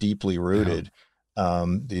is so deeply yeah. rooted.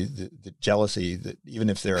 The jealousy that even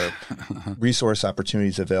if there are resource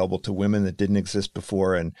opportunities available to women that didn't exist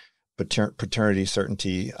before, and paternity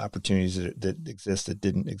certainty opportunities that exist that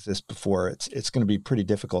didn't exist before, it's going to be pretty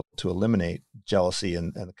difficult to eliminate jealousy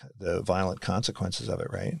and the violent consequences of it,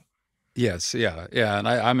 right? Yes, yeah, yeah. And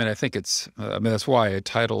I mean, I think I mean, that's why I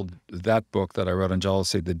titled that book that I wrote on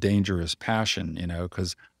jealousy, The Dangerous Passion,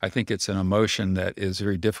 because I think it's an emotion that is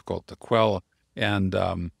very difficult to quell. And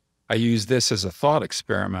I use this as a thought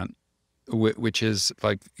experiment, which is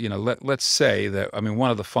like, let's say that, I mean,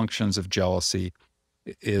 one of the functions of jealousy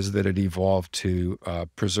is that it evolved to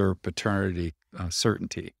preserve paternity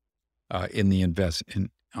certainty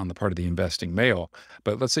on the part of the investing male.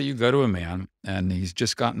 But let's say you go to a man and he's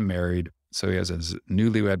just gotten married, so he has his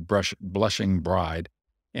newlywed blushing bride,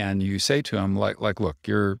 and you say to him like, look,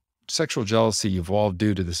 your sexual jealousy evolved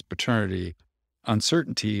due to this paternity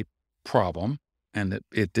uncertainty problem, and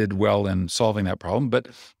it did well in solving that problem, but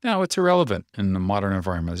now it's irrelevant in the modern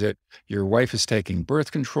environment. Your wife is taking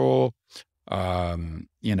birth control, and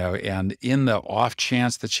in the off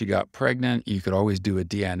chance that she got pregnant, you could always do a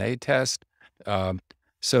DNA test.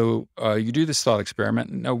 So you do this thought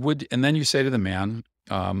experiment. Now, and then you say to the man,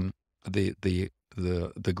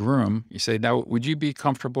 the groom, you say, now, would you be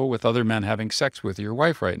comfortable with other men having sex with your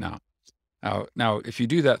wife right now? Now, if you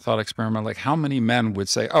do that thought experiment, like how many men would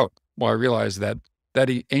say, oh, well, I realize that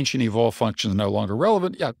ancient evolved function is no longer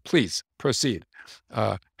relevant. Yeah, please proceed.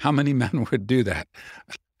 How many men would do that?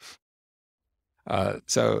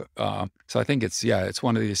 So I think it's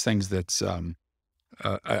one of these things that's,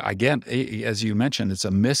 again, as you mentioned, it's a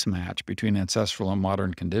mismatch between ancestral and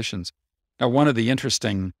modern conditions. Now, one of the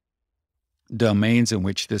interesting domains in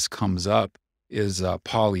which this comes up is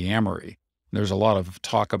polyamory. There's a lot of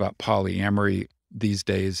talk about polyamory these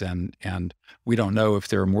days, and we don't know if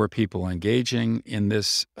there are more people engaging in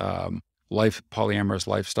this polyamorous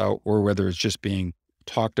lifestyle, or whether it's just being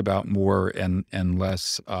talked about more and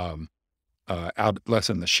less less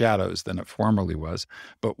in the shadows than it formerly was.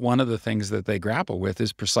 But one of the things that they grapple with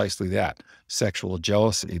is precisely that sexual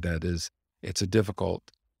jealousy. It's a difficult,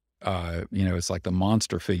 it's like the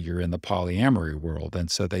monster figure in the polyamory world.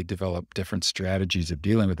 And so they develop different strategies of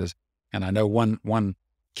dealing with this. And I know one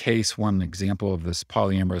example of this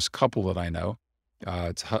polyamorous couple that I know,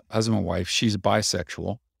 it's husband and wife, she's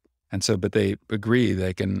bisexual. And so, but they agree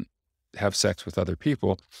they can have sex with other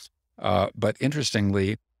people. But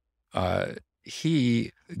interestingly,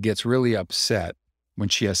 he gets really upset when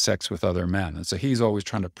she has sex with other men. And so he's always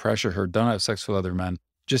trying to pressure her, don't have sex with other men,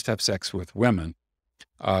 just have sex with women.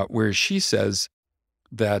 Whereas she says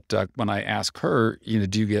that when I ask her,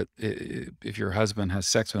 do you get, if your husband has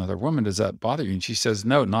sex with another woman, does that bother you? And she says,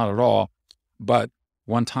 no, not at all. But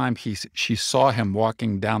one time she saw him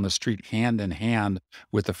walking down the street hand in hand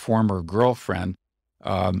with a former girlfriend,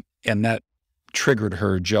 and that triggered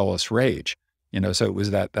her jealous rage. So it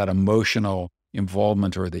was that emotional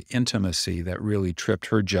involvement or the intimacy that really tripped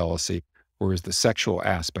her jealousy, whereas the sexual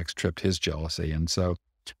aspects tripped his jealousy. And so,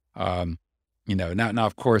 now,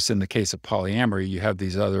 of course, in the case of polyamory, you have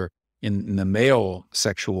these in the male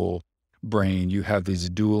sexual brain, you have these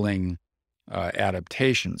dueling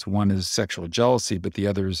adaptations. One is sexual jealousy, but the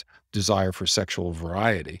other is desire for sexual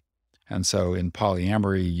variety. And so in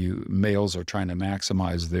polyamory, males are trying to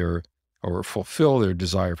maximize or fulfill their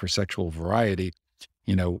desire for sexual variety,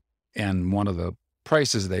 and one of the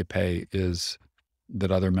prices they pay is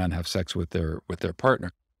that other men have sex with their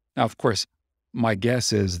partner. Now, of course, my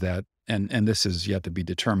guess is that, and this is yet to be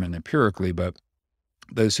determined empirically, but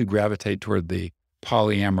those who gravitate toward the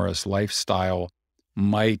polyamorous lifestyle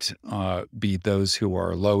might be those who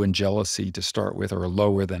are low in jealousy to start with, or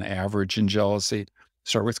lower than average in jealousy to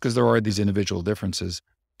start with, because there are these individual differences.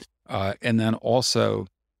 And then also,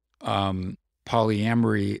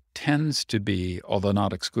 polyamory tends to be, although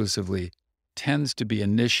not exclusively, tends to be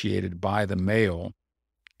initiated by the male,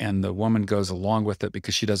 and the woman goes along with it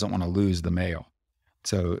because she doesn't want to lose the male.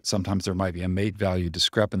 So sometimes there might be a mate value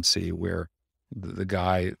discrepancy where the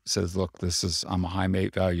guy says, look, I'm a high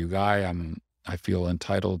mate value guy. I feel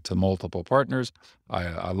entitled to multiple partners.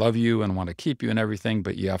 I love you and want to keep you and everything,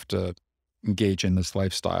 but you have to engage in this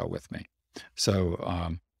lifestyle with me.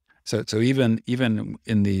 So, so even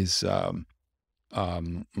in these, you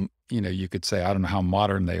could say, I don't know how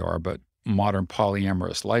modern they are, but modern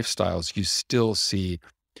polyamorous lifestyles, you still see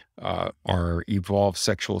our evolved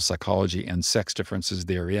sexual psychology and sex differences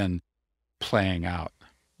therein playing out.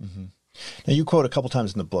 Mm-hmm. Now, you quote a couple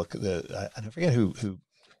times in the book I forget who.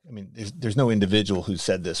 I mean, there's no individual who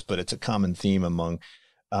said this, but it's a common theme among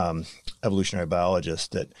evolutionary biologists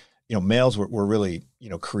that males were really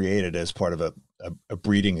created as part of a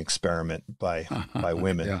breeding experiment by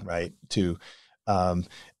women, yeah. Right? And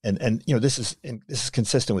this is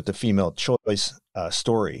consistent with the female choice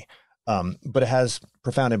story. but it has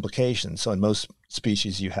profound implications. So in most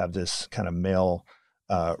species, you have this kind of male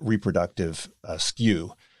reproductive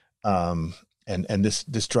skew, and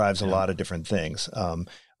this drives a Yeah. lot of different things. I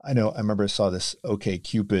remember I saw this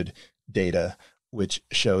OkCupid data, which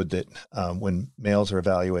showed that when males are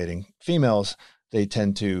evaluating females, they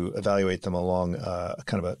tend to evaluate them along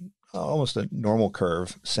kind of almost a normal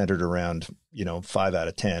curve centered around 5 out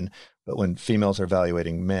of 10. But when females are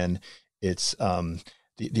evaluating men, it's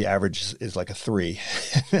the average is like a 3.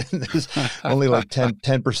 There's only like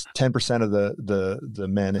 10% of the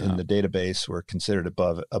men in Yeah. the database were considered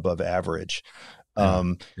above average. Yeah.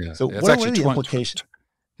 Yeah. So It's what are actually the implications?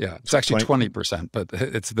 yeah, it's actually 20. 20%, but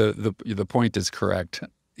it's the point is correct.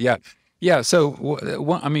 Yeah. Yeah. So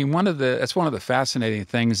I mean, it's one of the fascinating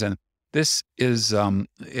things, and this is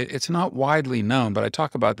it's not widely known, but I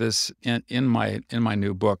talk about this in my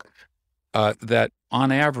new book, that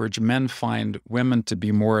on average men find women to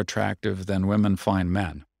be more attractive than women find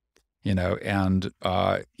men. And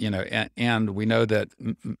we know that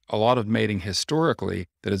a lot of mating historically,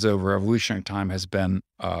 that is over evolutionary time, has been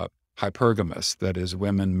hypergamous, that is,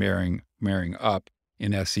 women marrying up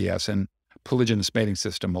in SES, and polygynous mating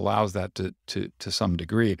system allows that to some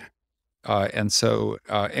degree. And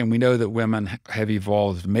we know that women have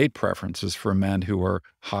evolved mate preferences for men who are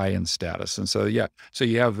high in status. And so, yeah, so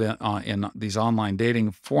you have in these online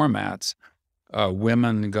dating formats,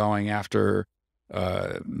 women going after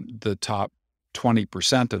the top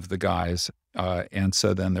 20% of the guys. And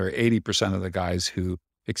so then there are 80% of the guys who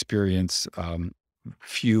experience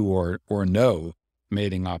few or no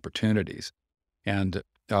mating opportunities. And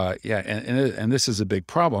and this is a big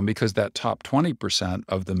problem, because that top 20%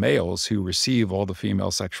 of the males who receive all the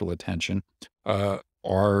female sexual attention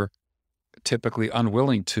are typically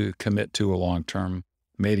unwilling to commit to a long-term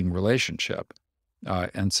mating relationship.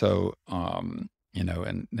 And so, and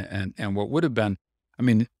what would have been, I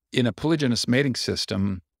mean, in a polygynous mating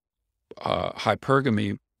system,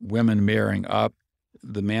 hypergamy, women marrying up,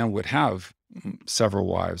 the man would have several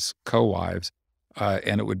wives, co-wives,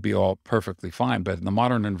 and it would be all perfectly fine. But in the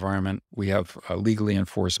modern environment, we have legally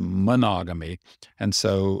enforced monogamy, and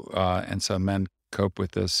so men cope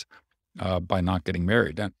with this by not getting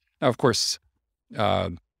married. Now, of course, I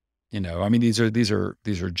mean, these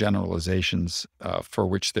are generalizations for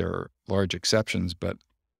which there are large exceptions, but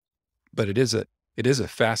it is a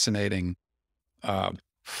fascinating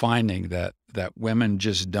finding that women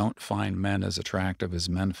just don't find men as attractive as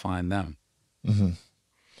men find them. Mm-hmm.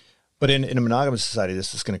 But in a monogamous society,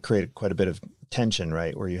 this is going to create quite a bit of tension,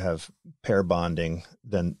 right? Where you have pair bonding,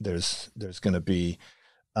 then there's going to be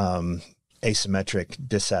asymmetric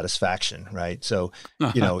dissatisfaction, right? So,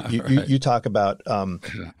 you talk about, I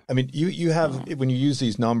mean, you have, when you use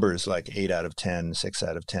these numbers like 8 out of 10, 6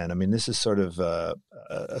 out of 10, I mean, this is sort of a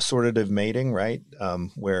assortative mating, right?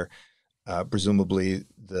 Where presumably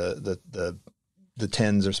the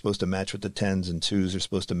 10s are supposed to match with the 10s and 2s are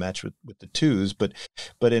supposed to match with the 2s.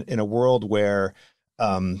 But in a world where,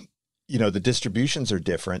 the distributions are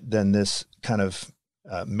different, then this kind of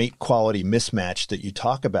mate quality mismatch that you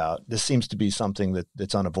talk about, this seems to be something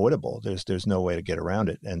that's unavoidable. There's no way to get around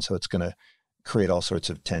it. And so it's going to create all sorts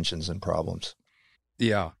of tensions and problems.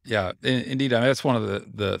 Yeah, yeah, indeed. I mean, that's one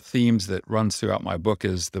of the themes that runs throughout my book,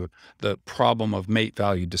 is the problem of mate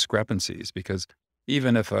value discrepancies. Because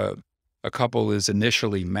even if a couple is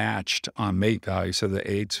initially matched on mate value, so the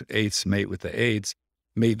eighths mate with the eights,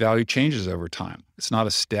 mate value changes over time. It's not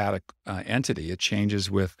a static entity. It changes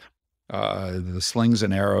with the slings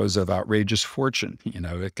and arrows of outrageous fortune.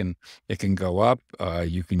 It can go up.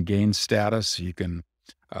 You can gain status. You can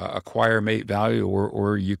acquire mate value,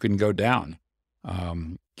 or you can go down.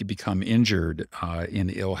 You become injured,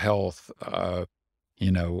 in ill health.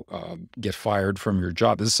 Get fired from your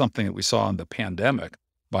job. This is something that we saw in the pandemic,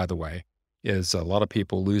 by the way, is a lot of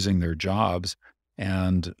people losing their jobs.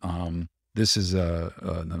 And this is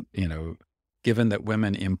given that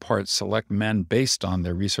women in part select men based on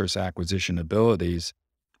their resource acquisition abilities,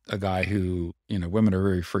 a guy who, women are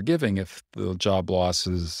very forgiving if the job loss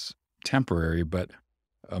is temporary, but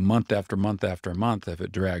a month after month after month, if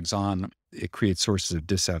it drags on, it creates sources of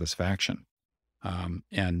dissatisfaction.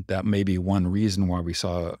 And that may be one reason why we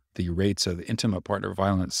saw the rates of intimate partner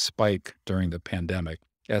violence spike during the pandemic.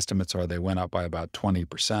 Estimates are they went up by about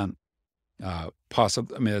 20%.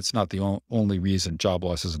 Possibly, I mean, it's not the only reason. Job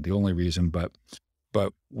loss isn't the only reason, but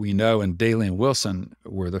we know, and Daly and Wilson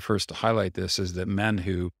were the first to highlight this, is that men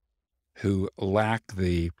who lack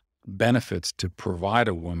the benefits to provide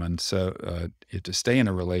a woman to stay in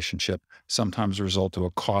a relationship sometimes result to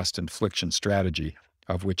a cost infliction strategy,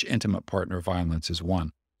 of which intimate partner violence is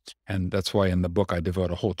one. And that's why in the book I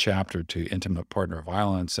devote a whole chapter to intimate partner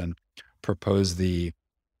violence and propose the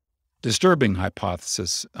disturbing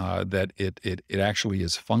hypothesis that it actually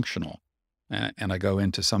is functional. And I go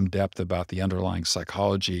into some depth about the underlying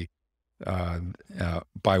psychology uh,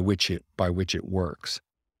 by which it works.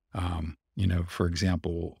 For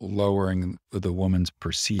example, lowering the woman's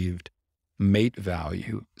perceived mate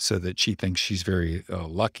value so that she thinks she's very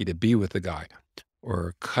lucky to be with the guy,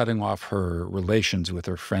 or cutting off her relations with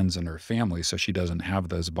her friends and her family so she doesn't have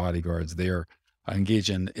those bodyguards there. Engage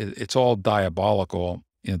in it's all diabolical,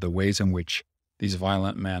 the ways in which these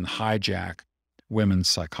violent men hijack women's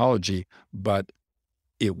psychology, but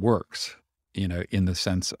it works, in the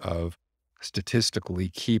sense of statistically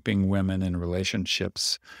keeping women in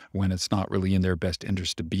relationships when it's not really in their best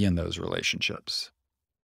interest to be in those relationships.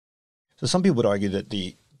 So some people would argue that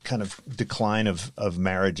the kind of decline of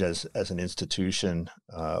marriage as an institution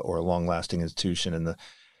or a long-lasting institution, and the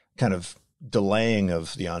kind of delaying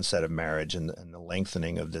of the onset of marriage and the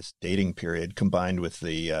lengthening of this dating period, combined with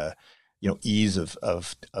the ease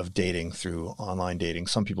of dating through online dating.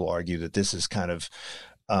 Some people argue that this is kind of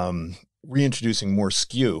reintroducing more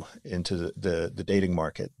skew into the dating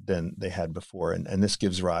market than they had before, and this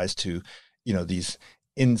gives rise to these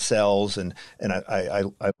incels, and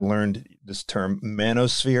I learned this term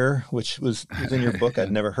manosphere, which was in your book.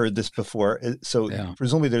 I'd never heard this before. So Yeah.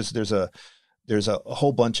 presumably there's a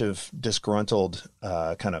whole bunch of disgruntled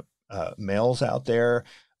kind of males out there.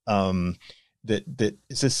 That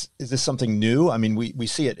is this something new? I mean, we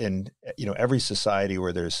see it in every society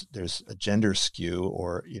where there's a gender skew,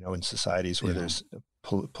 or in societies where there's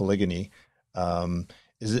polygyny.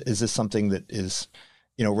 Is this something that is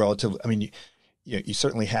relative? I mean, you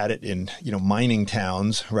certainly had it in mining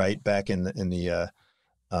towns, right, back in the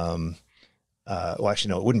well, actually,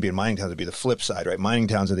 no, it wouldn't be in mining towns. It'd be the flip side, right? Mining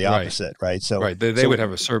towns are the Right. opposite, right? So, Right. They would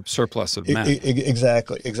have a surplus of men.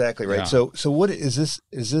 Exactly, right. Yeah. So what is this?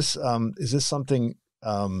 Is this something?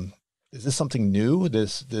 Is this something new?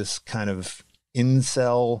 This kind of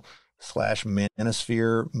incel /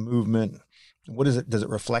 manosphere movement? What is it? Does it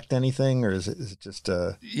reflect anything, or is it just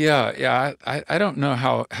Yeah. I don't know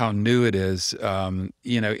how new it is,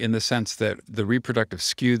 in the sense that the reproductive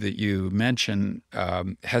skew that you mentioned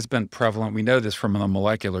has been prevalent. We know this from the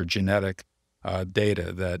molecular genetic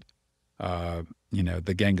data that,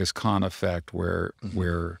 the Genghis Khan effect, where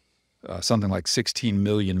something like 16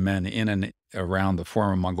 million men in and around the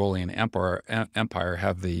former Mongolian empire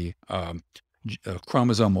have the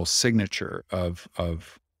chromosomal signature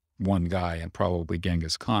of one guy, and probably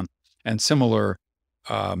Genghis Khan. And similar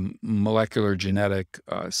molecular genetic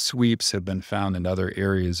sweeps have been found in other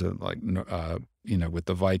areas of, like, with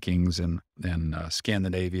the Vikings and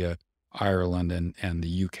Scandinavia, Ireland, and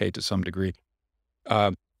the UK to some degree.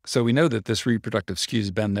 So we know that this reproductive skew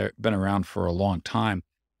has been around for a long time.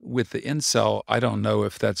 With the incel, I don't know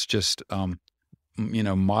if that's just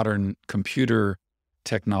modern computer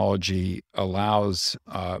technology allows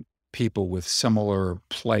people with similar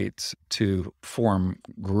plates to form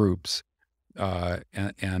groups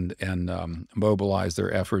and mobilize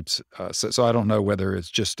their efforts. So I don't know whether it's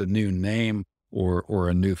just a new name or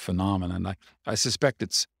a new phenomenon. I suspect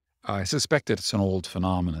it's an old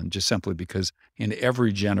phenomenon, just simply because in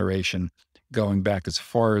every generation, going back as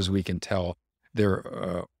far as we can tell,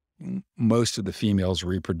 most of the females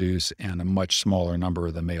reproduce and a much smaller number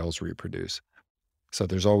of the males reproduce. So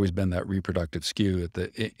there's always been that reproductive skew. The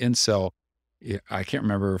incel, I can't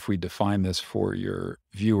remember if we define this for your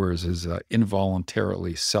viewers, as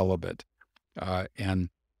involuntarily celibate. And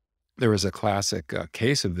there was a classic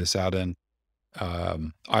case of this out in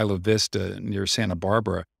Isla Vista near Santa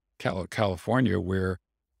Barbara, California, where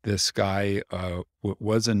this guy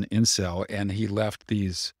was an incel, and he left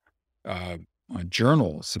these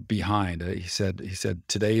journals behind. He said,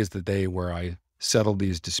 "Today is the day where I settle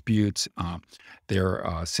these disputes.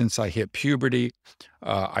 Since I hit puberty,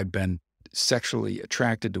 I've been sexually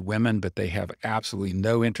attracted to women, but they have absolutely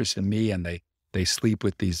no interest in me, and they sleep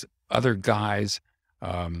with these other guys.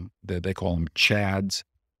 They call them Chads,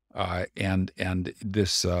 and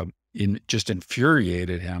this just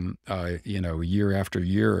infuriated him. Year after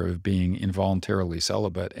year of being involuntarily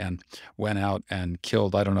celibate, and went out and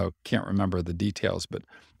killed. I don't know, can't remember the details, but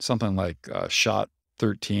something like shot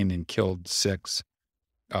 13 and killed 6,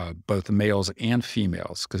 both males and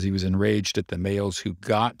females, because he was enraged at the males who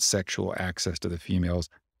got sexual access to the females,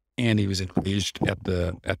 and he was enraged at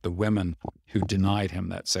the women who denied him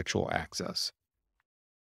that sexual access."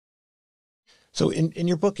 So in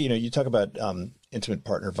your book, you talk about intimate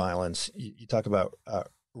partner violence. You talk about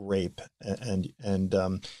rape, and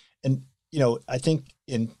I think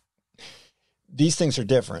these things are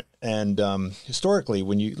different. And historically,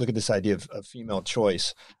 when you look at this idea of female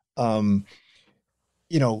choice, um,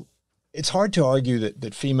 you know, it's hard to argue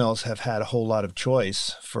that females have had a whole lot of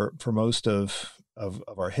choice for most of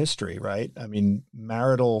our history, right? I mean,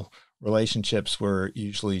 marital relationships were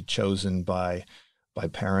usually chosen by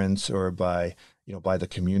parents or by by the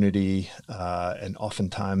community, and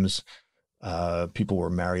oftentimes people were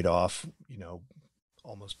married off,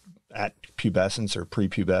 almost at pubescence or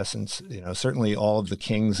prepubescence. Certainly all of the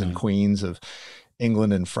kings and Mm. queens of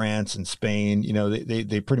England and France and Spain,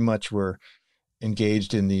 they pretty much were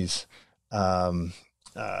engaged in these um,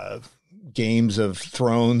 uh, games of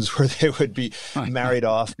thrones where they would be married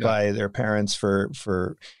off Yeah. by their parents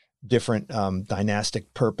for different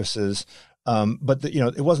dynastic purposes. But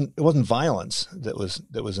it wasn't violence that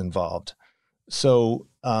was involved. So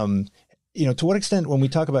to what extent, when we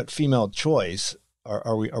talk about female choice,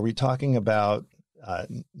 are we talking about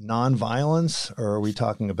nonviolence, or are we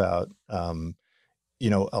talking about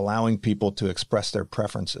allowing people to express their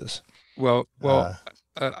preferences? Well,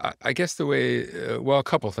 Uh, I guess the way, well, a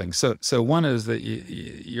couple things. So one is that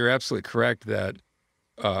you're absolutely correct that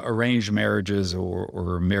arranged marriages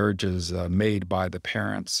or marriages made by the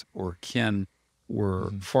parents or kin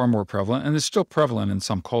were mhm. far more prevalent, and it's still prevalent in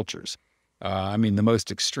some cultures. I mean, the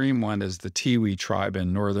most extreme one is the Tiwi tribe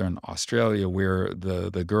in northern Australia, where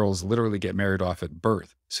the girls literally get married off at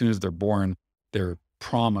birth. As soon as they're born, they're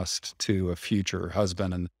promised to a future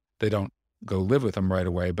husband, and they don't go live with them right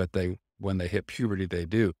away, but when they hit puberty, they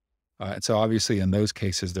do. And so, obviously, in those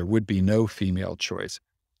cases, there would be no female choice.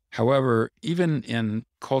 However, even in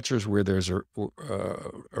cultures where there's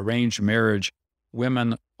arranged marriage,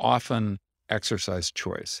 women often exercise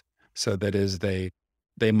choice. So that is, they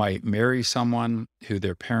might marry someone who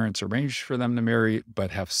their parents arranged for them to marry,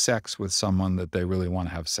 but have sex with someone that they really want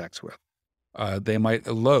to have sex with. They might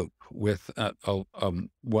elope with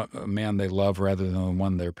a man they love rather than the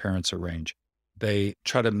one their parents arrange. They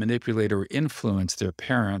try to manipulate or influence their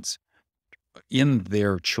parents in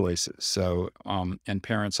their choices. So, and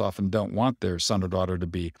parents often don't want their son or daughter to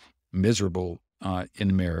be miserable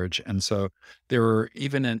in marriage, and so there are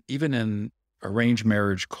even in arranged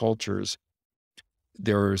marriage cultures,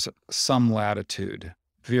 there's some latitude,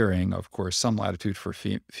 varying, of course, some latitude for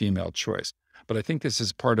female choice. But I think this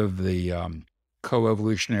is part of the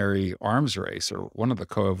co-evolutionary arms race, or one of the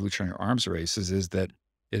co-evolutionary arms races is that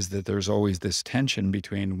there's always this tension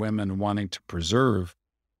between women wanting to preserve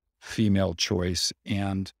female choice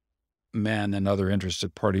and men and other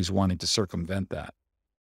interested parties wanting to circumvent that.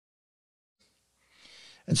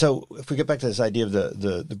 And so, if we get back to this idea of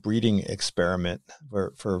the breeding experiment,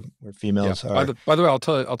 where Yeah. females By are, the way,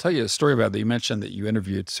 I'll tell you a story about that. You mentioned that you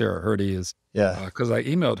interviewed Sarah Hurdy, is yeah, because I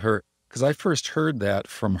emailed her because I first heard that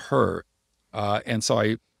from her, and so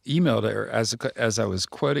I emailed her as I was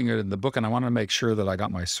quoting it in the book, and I wanted to make sure that I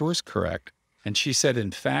got my source correct. And she said,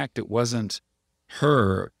 in fact, it wasn't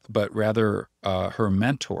her, but rather her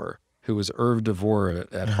mentor, who was Irv DeVore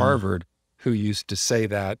at uh-huh. Harvard, who used to say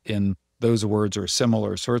that in those words or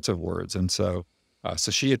similar sorts of words. And so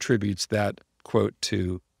she attributes that quote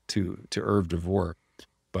to Irv DeVore,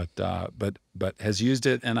 but has used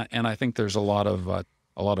it, and I think there's a lot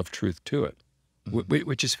of truth to it, Mhm.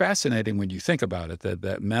 which is fascinating when you think about it.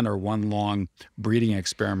 That men are one long breeding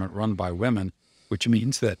experiment run by women, which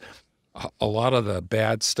means that a lot of the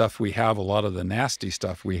bad stuff we have, a lot of the nasty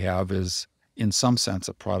stuff we have, is in some sense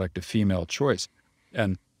a product of female choice.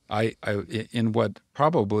 And in what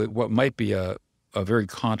might be a very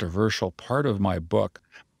controversial part of my book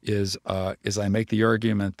is I make the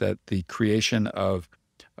argument that the creation of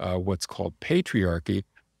what's called patriarchy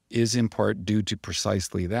is in part due to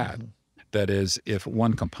precisely that. Mhm. That is, if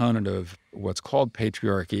one component of what's called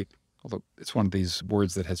patriarchy, although it's one of these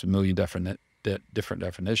words that has a million different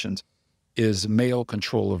definitions, is male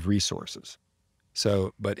control of resources.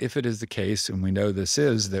 So, but if it is the case, and we know this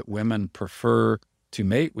is, that women prefer to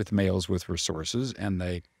mate with males with resources and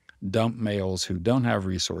they dump males who don't have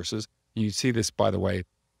resources. And you see this, by the way,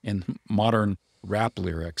 in modern rap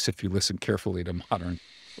lyrics, if you listen carefully to modern,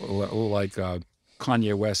 like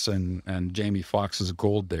Kanye West and Jamie Foxx's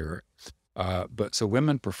Gold Digger. But so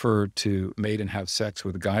women prefer to mate and have sex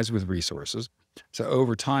with guys with resources. So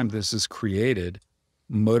over time, this has created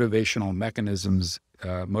motivational mechanisms,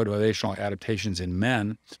 motivational adaptations in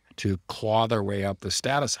men to claw their way up the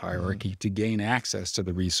status Mhm. hierarchy to gain access to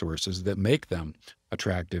the resources that make them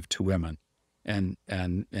attractive to women.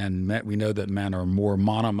 We know that men are more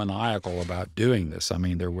monomaniacal about doing this. I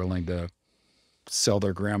mean, they're willing to sell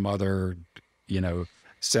their grandmother, you know,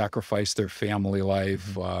 sacrifice their family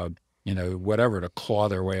life, Mhm. whatever, to claw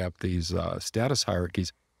their way up these status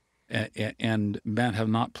hierarchies. and men have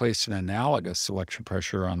not placed an analogous selection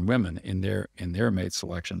pressure on women in their mate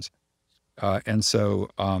selections. And so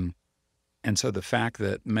the fact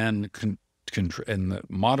that men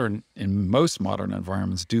in most modern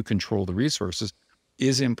environments do control the resources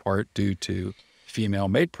is in part due to female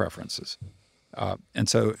mate preferences. And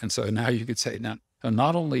so now you could say, now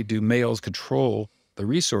not only do males control the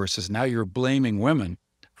resources, now you're blaming women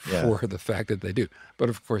for the fact that they do. But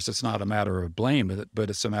of course, it's not a matter of blame, but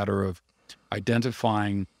it's a matter of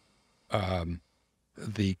identifying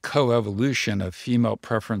the coevolution of female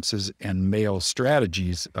preferences and male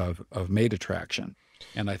strategies of mate attraction.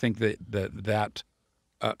 And I think that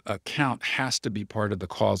account has to be part of the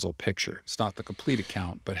causal picture. It's not the complete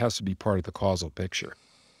account, but has to be part of the causal picture.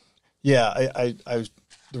 Yeah,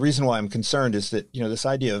 the reason why I'm concerned is that, this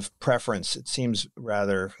idea of preference, it seems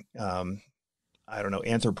rather, I don't know,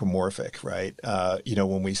 anthropomorphic, right?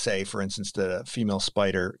 When we say, for instance, that a female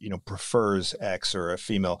spider, prefers X, or a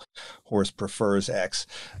female horse prefers X.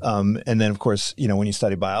 And then, of course, when you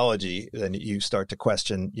study biology, then you start to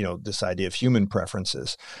question, this idea of human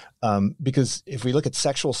preferences. Because if we look at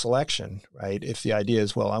sexual selection, right, if the idea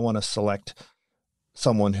is, well, I want to select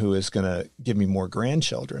someone who is going to give me more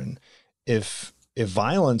grandchildren, if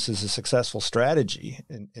violence is a successful strategy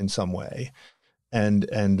in some way,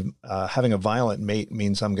 and having a violent mate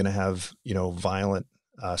means I'm going to have violent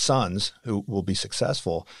sons who will be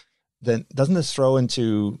successful, then doesn't this throw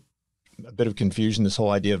into a bit of confusion this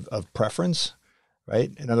whole idea of preference, right?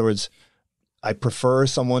 In other words, I prefer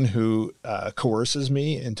someone who coerces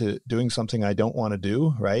me into doing something I don't want to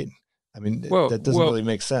do, right? I mean, that doesn't really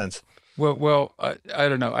make sense. Well, I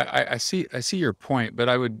don't know. I see your point, but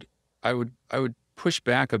I would push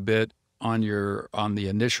back a bit on the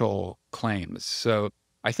initial claims. So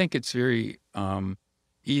I think it's very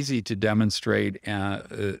easy to demonstrate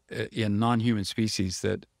in non-human species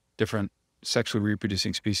that different sexually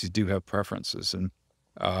reproducing species do have preferences, and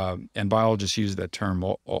biologists use that term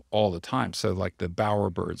all the time. So, like the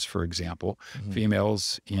bowerbirds, for example,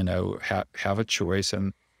 females, have a choice,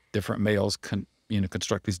 and different males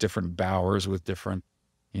construct these different bowers with different,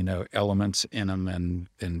 elements in them and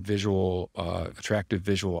attractive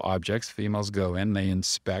visual objects. Females go in, they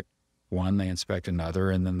inspect one, they inspect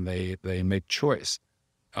another, and then they make choice.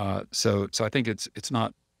 So I think it's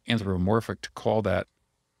not anthropomorphic to call that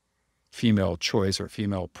female choice or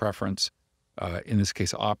female preference, in this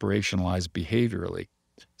case, operationalized behaviorally.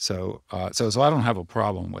 So I don't have a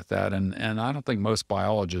problem with that. And I don't think most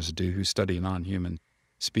biologists do who study non-human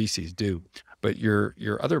species do. But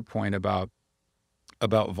your other point about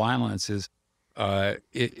violence is I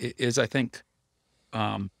think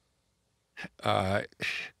I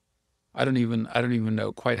don't even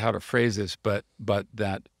know quite how to phrase this, but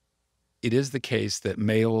that it is the case that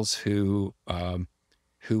males who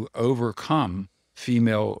overcome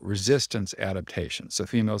female resistance adaptations. So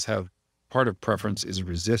females have part of preference is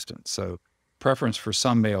resistance. So preference for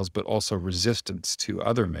some males, but also resistance to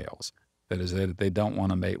other males. That is, that they don't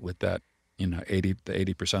want to mate with that,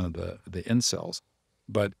 80% of the incels.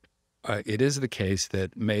 But it is the case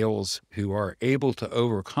that males who are able to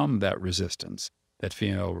overcome that resistance, that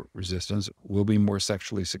female resistance, will be more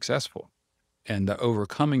sexually successful. And the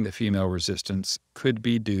overcoming the female resistance could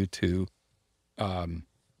be due to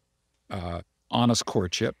honest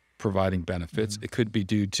courtship, providing benefits. It could be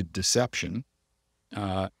due to deception.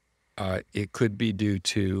 It could be due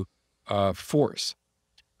to force.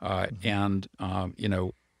 And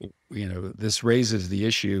this raises the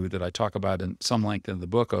issue that I talk about in some length in the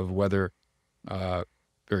book of whether,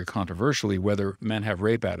 very controversially, whether men have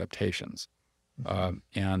rape adaptations.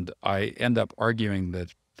 And I end up arguing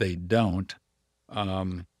that they don't.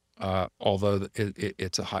 Although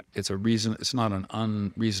it's not an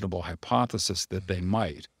unreasonable hypothesis that they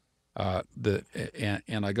might.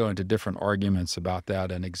 And I go into different arguments about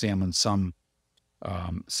that and examine some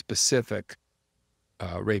specific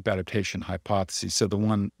rape adaptation hypotheses. So the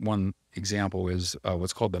one example is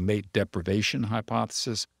what's called the mate deprivation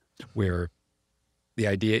hypothesis, where the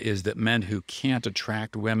idea is that men who can't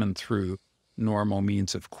attract women through normal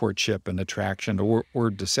means of courtship and attraction or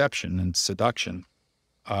deception and seduction,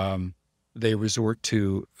 they resort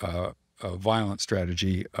to a violent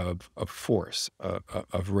strategy of force,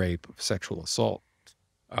 of rape, of sexual assault.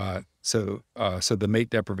 So the mate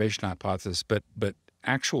deprivation hypothesis, but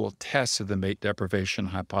actual tests of the mate deprivation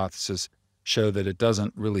hypothesis show that it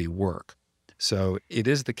doesn't really work. So it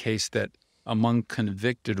is the case that among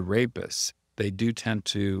convicted rapists, they do tend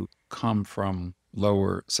to come from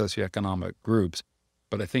lower socioeconomic groups,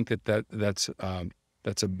 but I think that's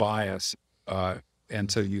a bias. And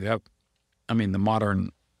so you have, the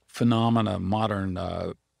modern phenomena, modern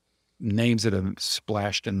names that have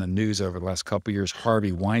splashed in the news over the last couple of years: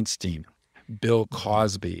 Harvey Weinstein, Bill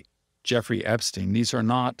Cosby, Jeffrey Epstein. These are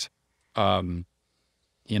not, loser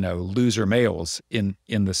males in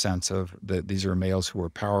the sense of that these are males who are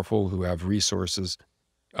powerful, who have resources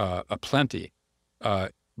aplenty,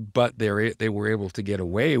 but they were able to get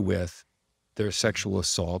away with their sexual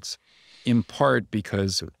assaults, in part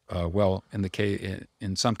because,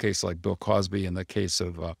 in some cases like Bill Cosby, in the case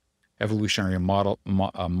of evolutionary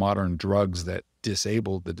modern drugs that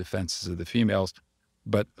disabled the defenses of the females,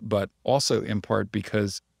 but also in part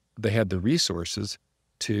because they had the resources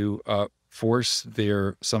to force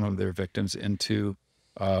some of their victims into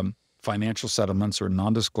financial settlements or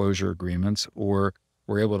non-disclosure agreements, or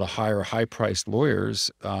were able to hire high-priced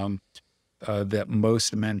lawyers that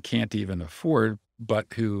most men can't even afford, but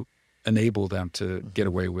who enable them to get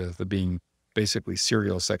away with being basically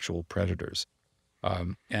serial sexual predators.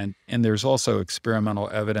 And there's also experimental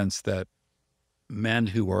evidence that men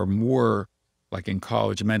who are more, like in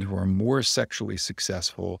college, men who are more sexually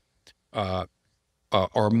successful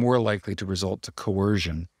are more likely to result to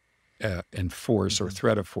coercion and force or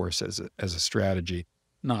threat of force as a strategy,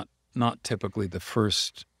 not typically the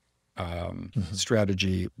first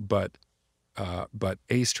strategy, but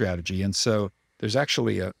a strategy. And so there's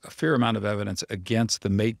actually a fair amount of evidence against the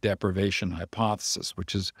mate deprivation hypothesis,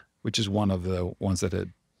 which is one of the ones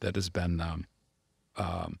that has been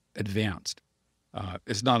advanced.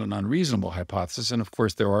 It's not an unreasonable hypothesis, and of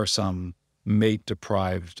course there are some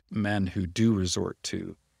mate-deprived men who do resort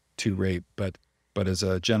to rape, but as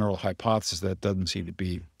a general hypothesis, that doesn't seem to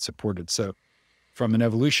be supported. So, from an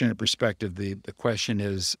evolutionary perspective, the question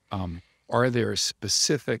is, are there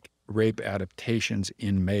specific rape adaptations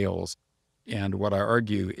in males? And what I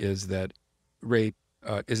argue is that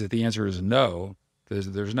the answer is no.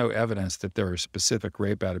 There's no evidence that there are specific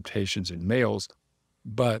rape adaptations in males,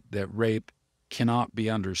 but that rape cannot be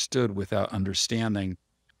understood without understanding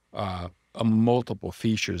multiple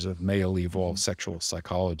features of male evolved sexual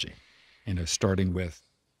psychology. Starting with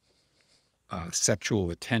sexual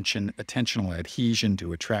attentional adhesion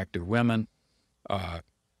to attractive women,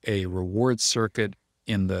 a reward circuit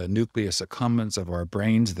in the nucleus accumbens of our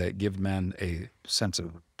brains that give men a sense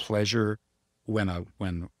of pleasure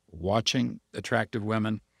when watching attractive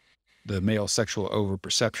women, the male sexual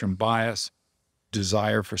overperception bias,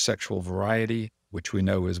 desire for sexual variety, which we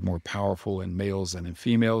know is more powerful in males than in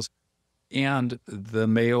females, and the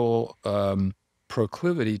male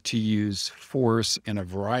proclivity to use force in a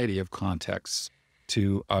variety of contexts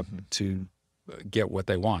to get what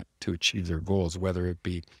they want, to achieve their goals, whether it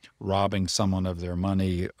be robbing someone of their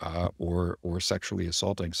money or sexually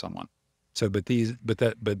assaulting someone. So, but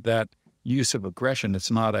that use of aggression,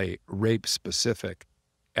 it's not a rape-specific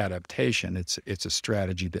adaptation. It's a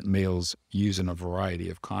strategy that males use in a variety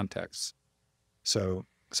of contexts. So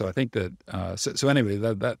I think that so anyway,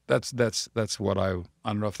 that's what I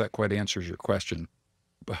don't know if that quite answers your question,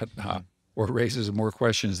 but or raises more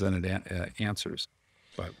questions than it answers.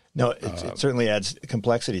 But no, it certainly adds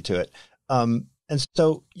complexity to it. And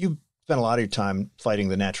so you spent a lot of your time fighting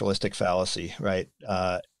the naturalistic fallacy, right?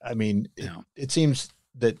 I mean, it seems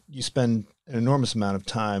that you spend an enormous amount of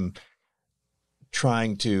time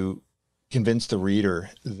trying to convince the reader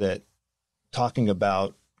that talking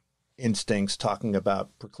about instincts, talking about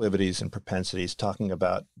proclivities and propensities, talking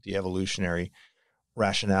about the evolutionary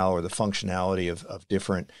rationale or the functionality of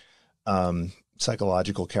different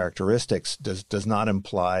psychological characteristics does not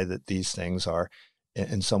imply that these things are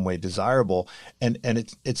in some way desirable. And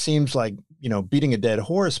it seems like, beating a dead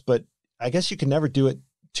horse, but I guess you can never do it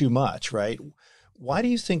too much, right? Why do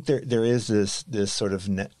you think there is this sort of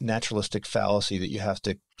naturalistic fallacy that you have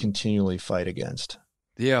to continually fight against?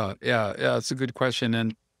 Yeah, it's a good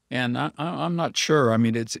question, and I'm not sure. I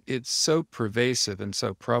mean, it's so pervasive and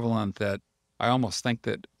so prevalent that I almost think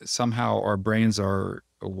that somehow our brains are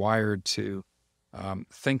wired to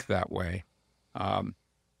think that way.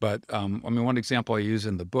 But I mean, one example I use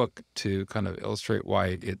in the book to kind of illustrate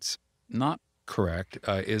why it's not correct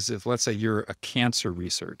is if, let's say, you're a cancer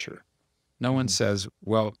researcher. No one says,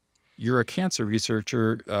 well, you're a cancer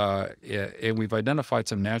researcher, and we've identified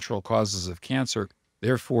some natural causes of cancer.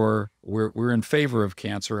 Therefore, we're in favor of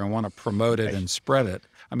cancer and want to promote it and spread it.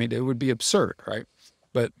 I mean, it would be absurd, right?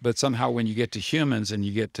 But somehow when you get to humans and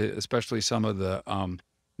you get to especially some of the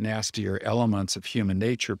nastier elements of human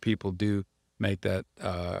nature, people do make that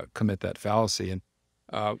commit that fallacy. And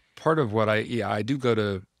part of what I do go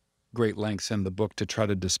to great lengths in the book to try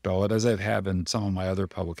to dispel it, as I have in some of my other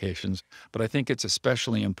publications. But I think it's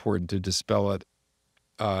especially important to dispel it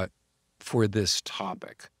for this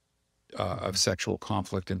topic of sexual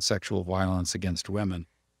conflict and sexual violence against women.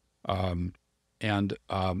 Um, and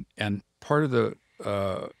part of the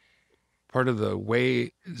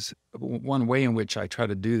way is one way in which I try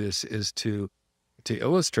to do this is to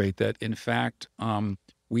illustrate that, in fact,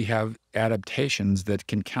 we have adaptations that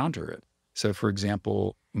can counter it. So, for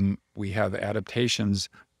example, we have adaptations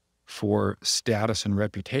for status and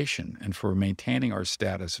reputation, and for maintaining our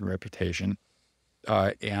status and reputation,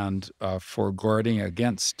 and for guarding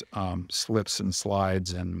against slips and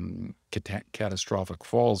slides and catastrophic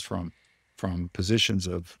falls from positions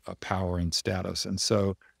of power and status. And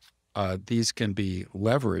so these can be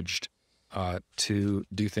leveraged to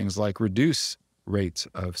do things like reduce rates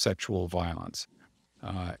of sexual violence.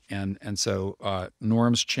 And so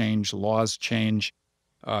norms change, laws change,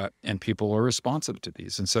 and people are responsive to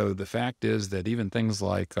these. And so the fact is that even things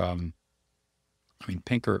like,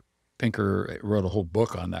 Pinker wrote a whole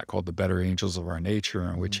book on that called "The Better Angels of Our Nature,"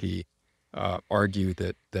 in which he argued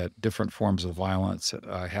that different forms of violence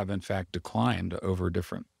have in fact declined over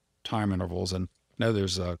different time intervals. And I know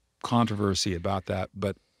there's a controversy about that,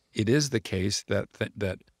 but it is the case that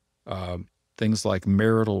things like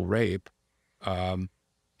marital rape,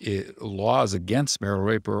 laws against marital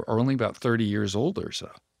rape are only about 30 years old or so.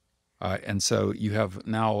 And so you have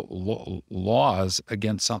now laws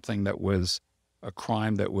against something that was a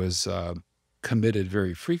crime that was committed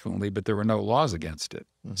very frequently, but there were no laws against it.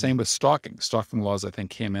 Same with stalking. Stalking laws, I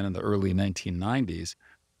think, came in the early 1990s.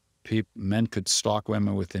 Men could stalk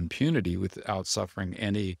women with impunity without suffering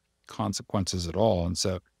any consequences at all. And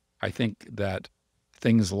so I think that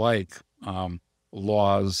things like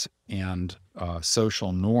laws and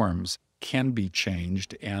social norms can be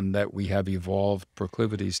changed, and that we have evolved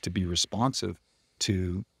proclivities to be responsive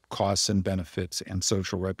to costs and benefits and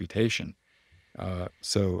social reputation.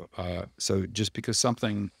 So just because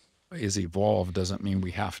something is evolved doesn't mean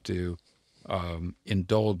we have to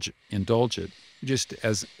indulge it. Just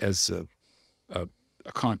as a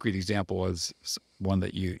concrete example is one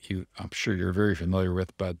that I'm sure you're very familiar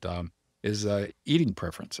with, but is eating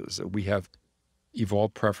preferences. We have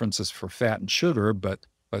evolved preferences for fat and sugar, but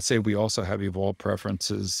let's say we also have evolved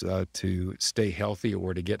preferences to stay healthy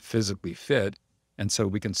or to get physically fit. And so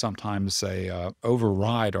we can sometimes say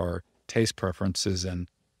override our taste preferences and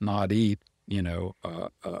not eat,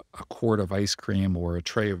 a quart of ice cream or a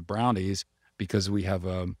tray of brownies because we have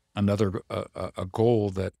another goal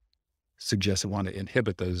that suggests we want to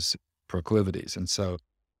inhibit those proclivities. And so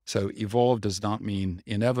evolved does not mean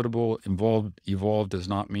inevitable. Evolved does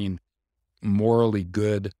not mean morally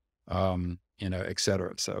good, et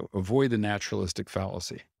cetera. So avoid the naturalistic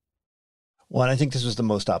fallacy. Well, and I think this was the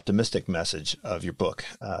most optimistic message of your book.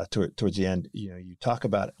 Towards the end, you talk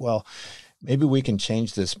about, well, maybe we can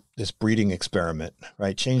change this breeding experiment,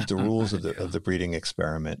 right? Change the rules of the breeding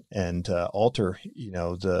experiment and alter,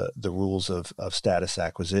 the rules of status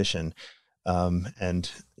acquisition,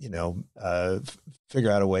 and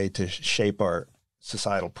figure out a way to shape our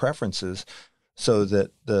societal preferences so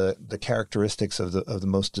that the characteristics of the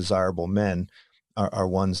most desirable men are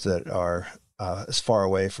ones that are as far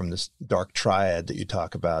away from this dark triad that you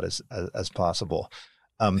talk about as possible.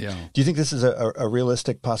 Do you think this is a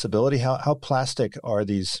realistic possibility? How plastic are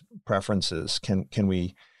these preferences? Can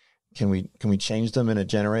we change them in a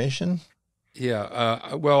generation?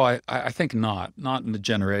 Yeah. Well, I think not in a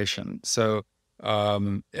generation. So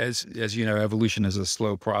as you know, evolution is a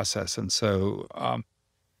slow process, and so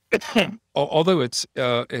although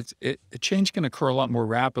change can occur a lot more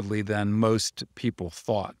rapidly than most people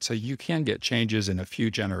thought. So you can get changes in a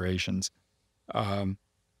few generations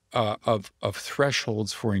of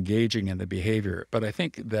thresholds for engaging in the behavior. But I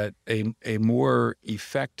think that a more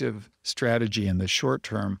effective strategy in the short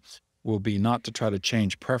term will be not to try to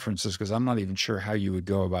change preferences, because I'm not even sure how you would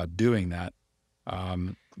go about doing that,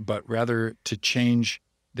 but rather to change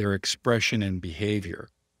their expression and behavior.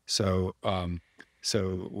 So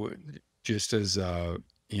just as,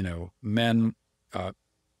 men,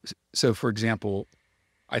 so for example,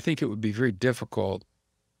 I think it would be very difficult.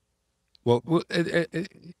 Well,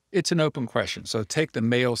 it's an open question. So take the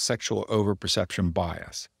male sexual overperception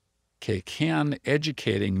bias. Okay. Can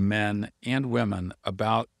educating men and women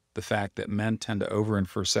about the fact that men tend to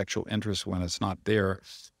overinfer sexual interest when it's not there,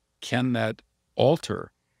 can that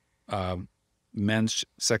alter men's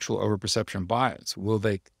sexual overperception bias? Will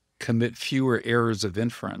they commit fewer errors of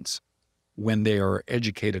inference when they are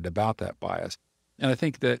educated about that bias? And I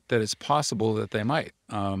think that it's possible that they might.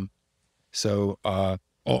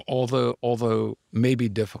 Although maybe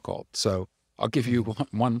difficult. So I'll give you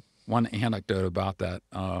one anecdote about that,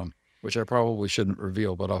 which I probably shouldn't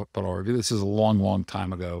reveal, but I'll reveal. This is a long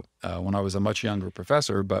time ago when I was a much younger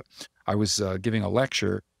professor, but I was giving a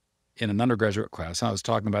lecture in an undergraduate class, and I was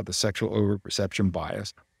talking about the sexual overperception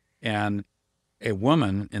bias. And a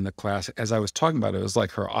woman in the class, as I was talking about it, it was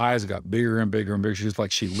like her eyes got bigger and bigger and bigger. She was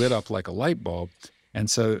like, she lit up like a light bulb. And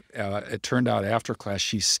so it turned out after class,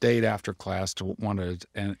 she stayed after class to want to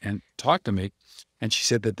and talk to me. And she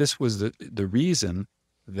said that this was the reason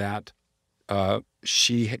that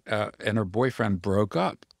she and her boyfriend broke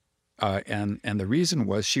up. And the reason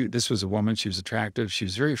was this was a woman, she was attractive, she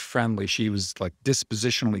was very friendly, she was like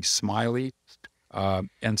dispositionally smiley.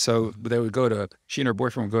 And so she and her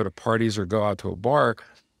boyfriend would go to parties or go out to a bar,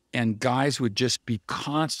 and guys would just be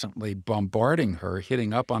constantly bombarding her,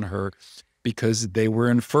 hitting up on her, because they were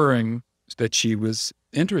inferring that she was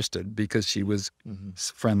interested because she was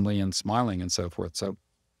friendly and smiling and so forth.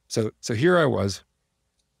 So here I was,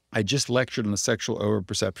 I just lectured on the sexual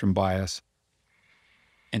overperception bias,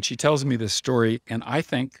 and she tells me this story, and I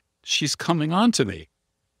think she's coming on to me.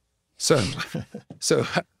 So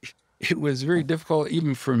it was very difficult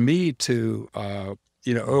even for me to,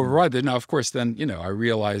 override it. Now, of course, then, I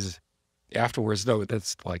realized afterwards, though,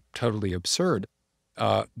 that's like totally absurd.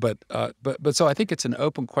 But so I think it's an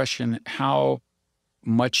open question how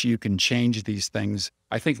much you can change these things.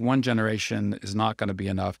 I think one generation is not going to be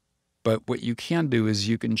enough, but what you can do is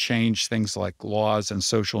you can change things like laws and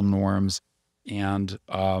social norms, and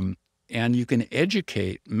you can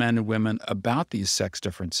educate men and women about these sex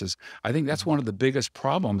differences. I think that's one of the biggest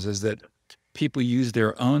problems, is that people use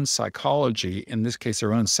their own psychology, in this case,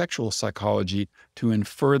 their own sexual psychology, to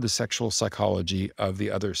infer the sexual psychology of the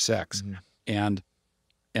other sex. And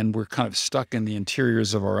we're kind of stuck in the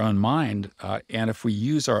interiors of our own mind. And if we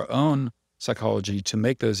use our own psychology to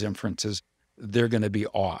make those inferences, they're going to be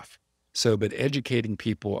off. But educating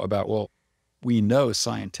people about, well, we know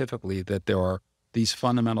scientifically that there are these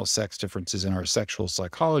fundamental sex differences in our sexual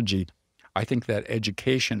psychology. I think that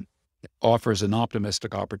education offers an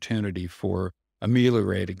optimistic opportunity for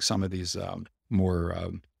ameliorating some of these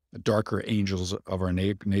more darker angels of our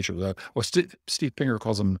nature. Well, Steve Pinker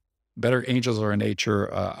calls them better angels of our nature,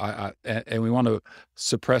 and we want to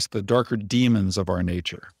suppress the darker demons of our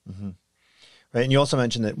nature. Right, and you also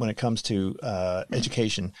mentioned that when it comes to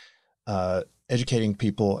education, educating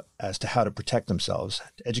people as to how to protect themselves,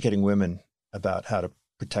 educating women about how to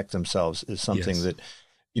protect themselves is something that,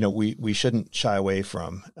 we shouldn't shy away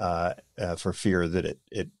from for fear that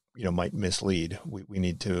it might mislead. We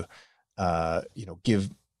need to, give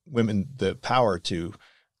women the power to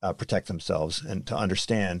protect themselves and to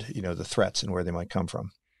understand, the threats and where they might come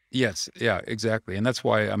from. Yes, yeah, exactly. And that's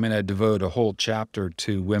why, I devote a whole chapter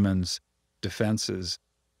to women's defenses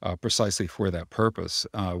precisely for that purpose,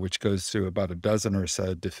 which goes through about a dozen or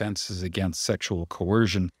so defenses against sexual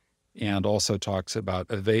coercion, and also talks about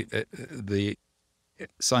the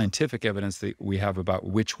scientific evidence that we have about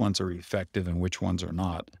which ones are effective and which ones are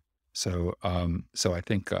not. So I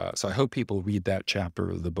think, I hope people read that chapter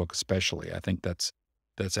of the book especially. I think that's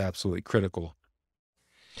absolutely critical.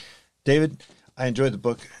 David, I enjoyed the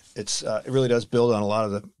book. It really does build on a lot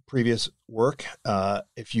of the previous work.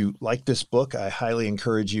 If you like this book, I highly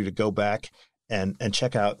encourage you to go back and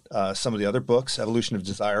check out some of the other books. Evolution of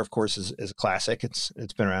Desire, of course, is a classic. It's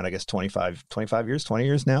been around, I guess, 20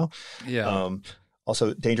 years now. Yeah.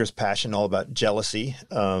 Also, Dangerous Passion, all about jealousy.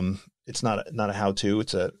 It's not a how-to.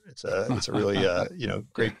 It's a really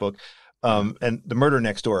great book. And The Murder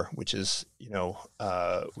Next Door, which is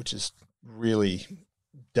really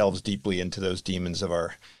delves deeply into those demons of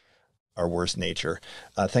our worst nature.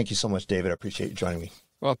 Thank you so much, David. I appreciate you joining me.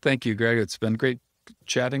 Well, thank you, Greg. It's been great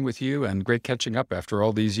chatting with you and great catching up after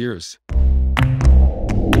all these years.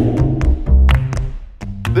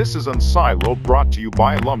 This is Unsilo, brought to you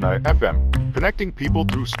by Alumni FM, connecting people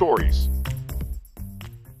through stories.